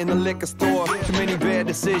nights hitting the liquor store. Too many bad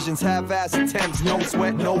decisions, half-ass attempts. No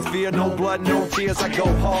sweat, no fear, no blood, no tears. I go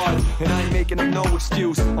hard, and I ain't making up no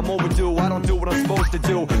excuse. I'm overdue, I don't do what I'm supposed to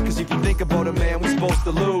do. Cause if you think about it, man, we're supposed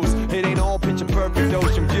to lose. It ain't all picture perfect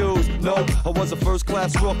ocean views. No, I was a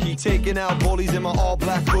first-class rookie, taking out bullies in my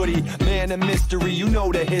all-black hoodie. Man, a mystery, you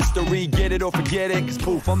know the history. Get it or forget it, cause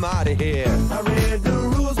poof, I'm out of here. I read the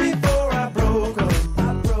rules before I broke them.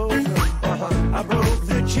 I broke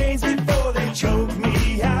the chains before they choked me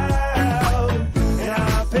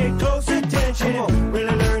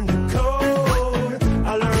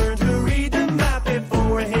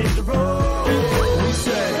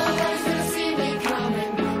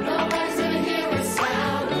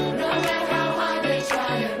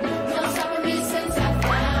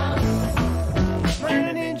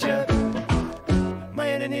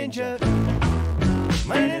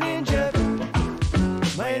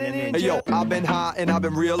been high and I've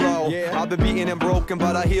been real low. I've been beaten and broken,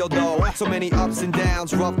 but I healed though. So many ups and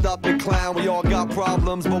downs, roughed up and clown. We all got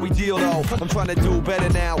problems, but we deal though. I'm trying to do better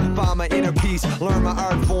now, find my inner peace, learn my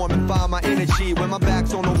art form and find my energy. When my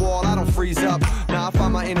back's on the wall, I don't freeze up. Now I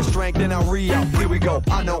find my inner strength and I re-up. Here we go.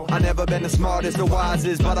 I know I never been the smartest or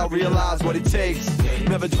wisest, but I realize what it takes.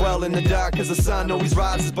 Never dwell in the dark, cause the sun always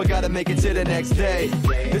rises, but gotta make it to the next day.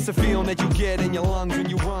 It's a feeling that you get in your lungs when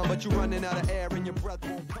you run, but you're running out of air and your breath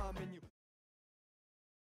won't come.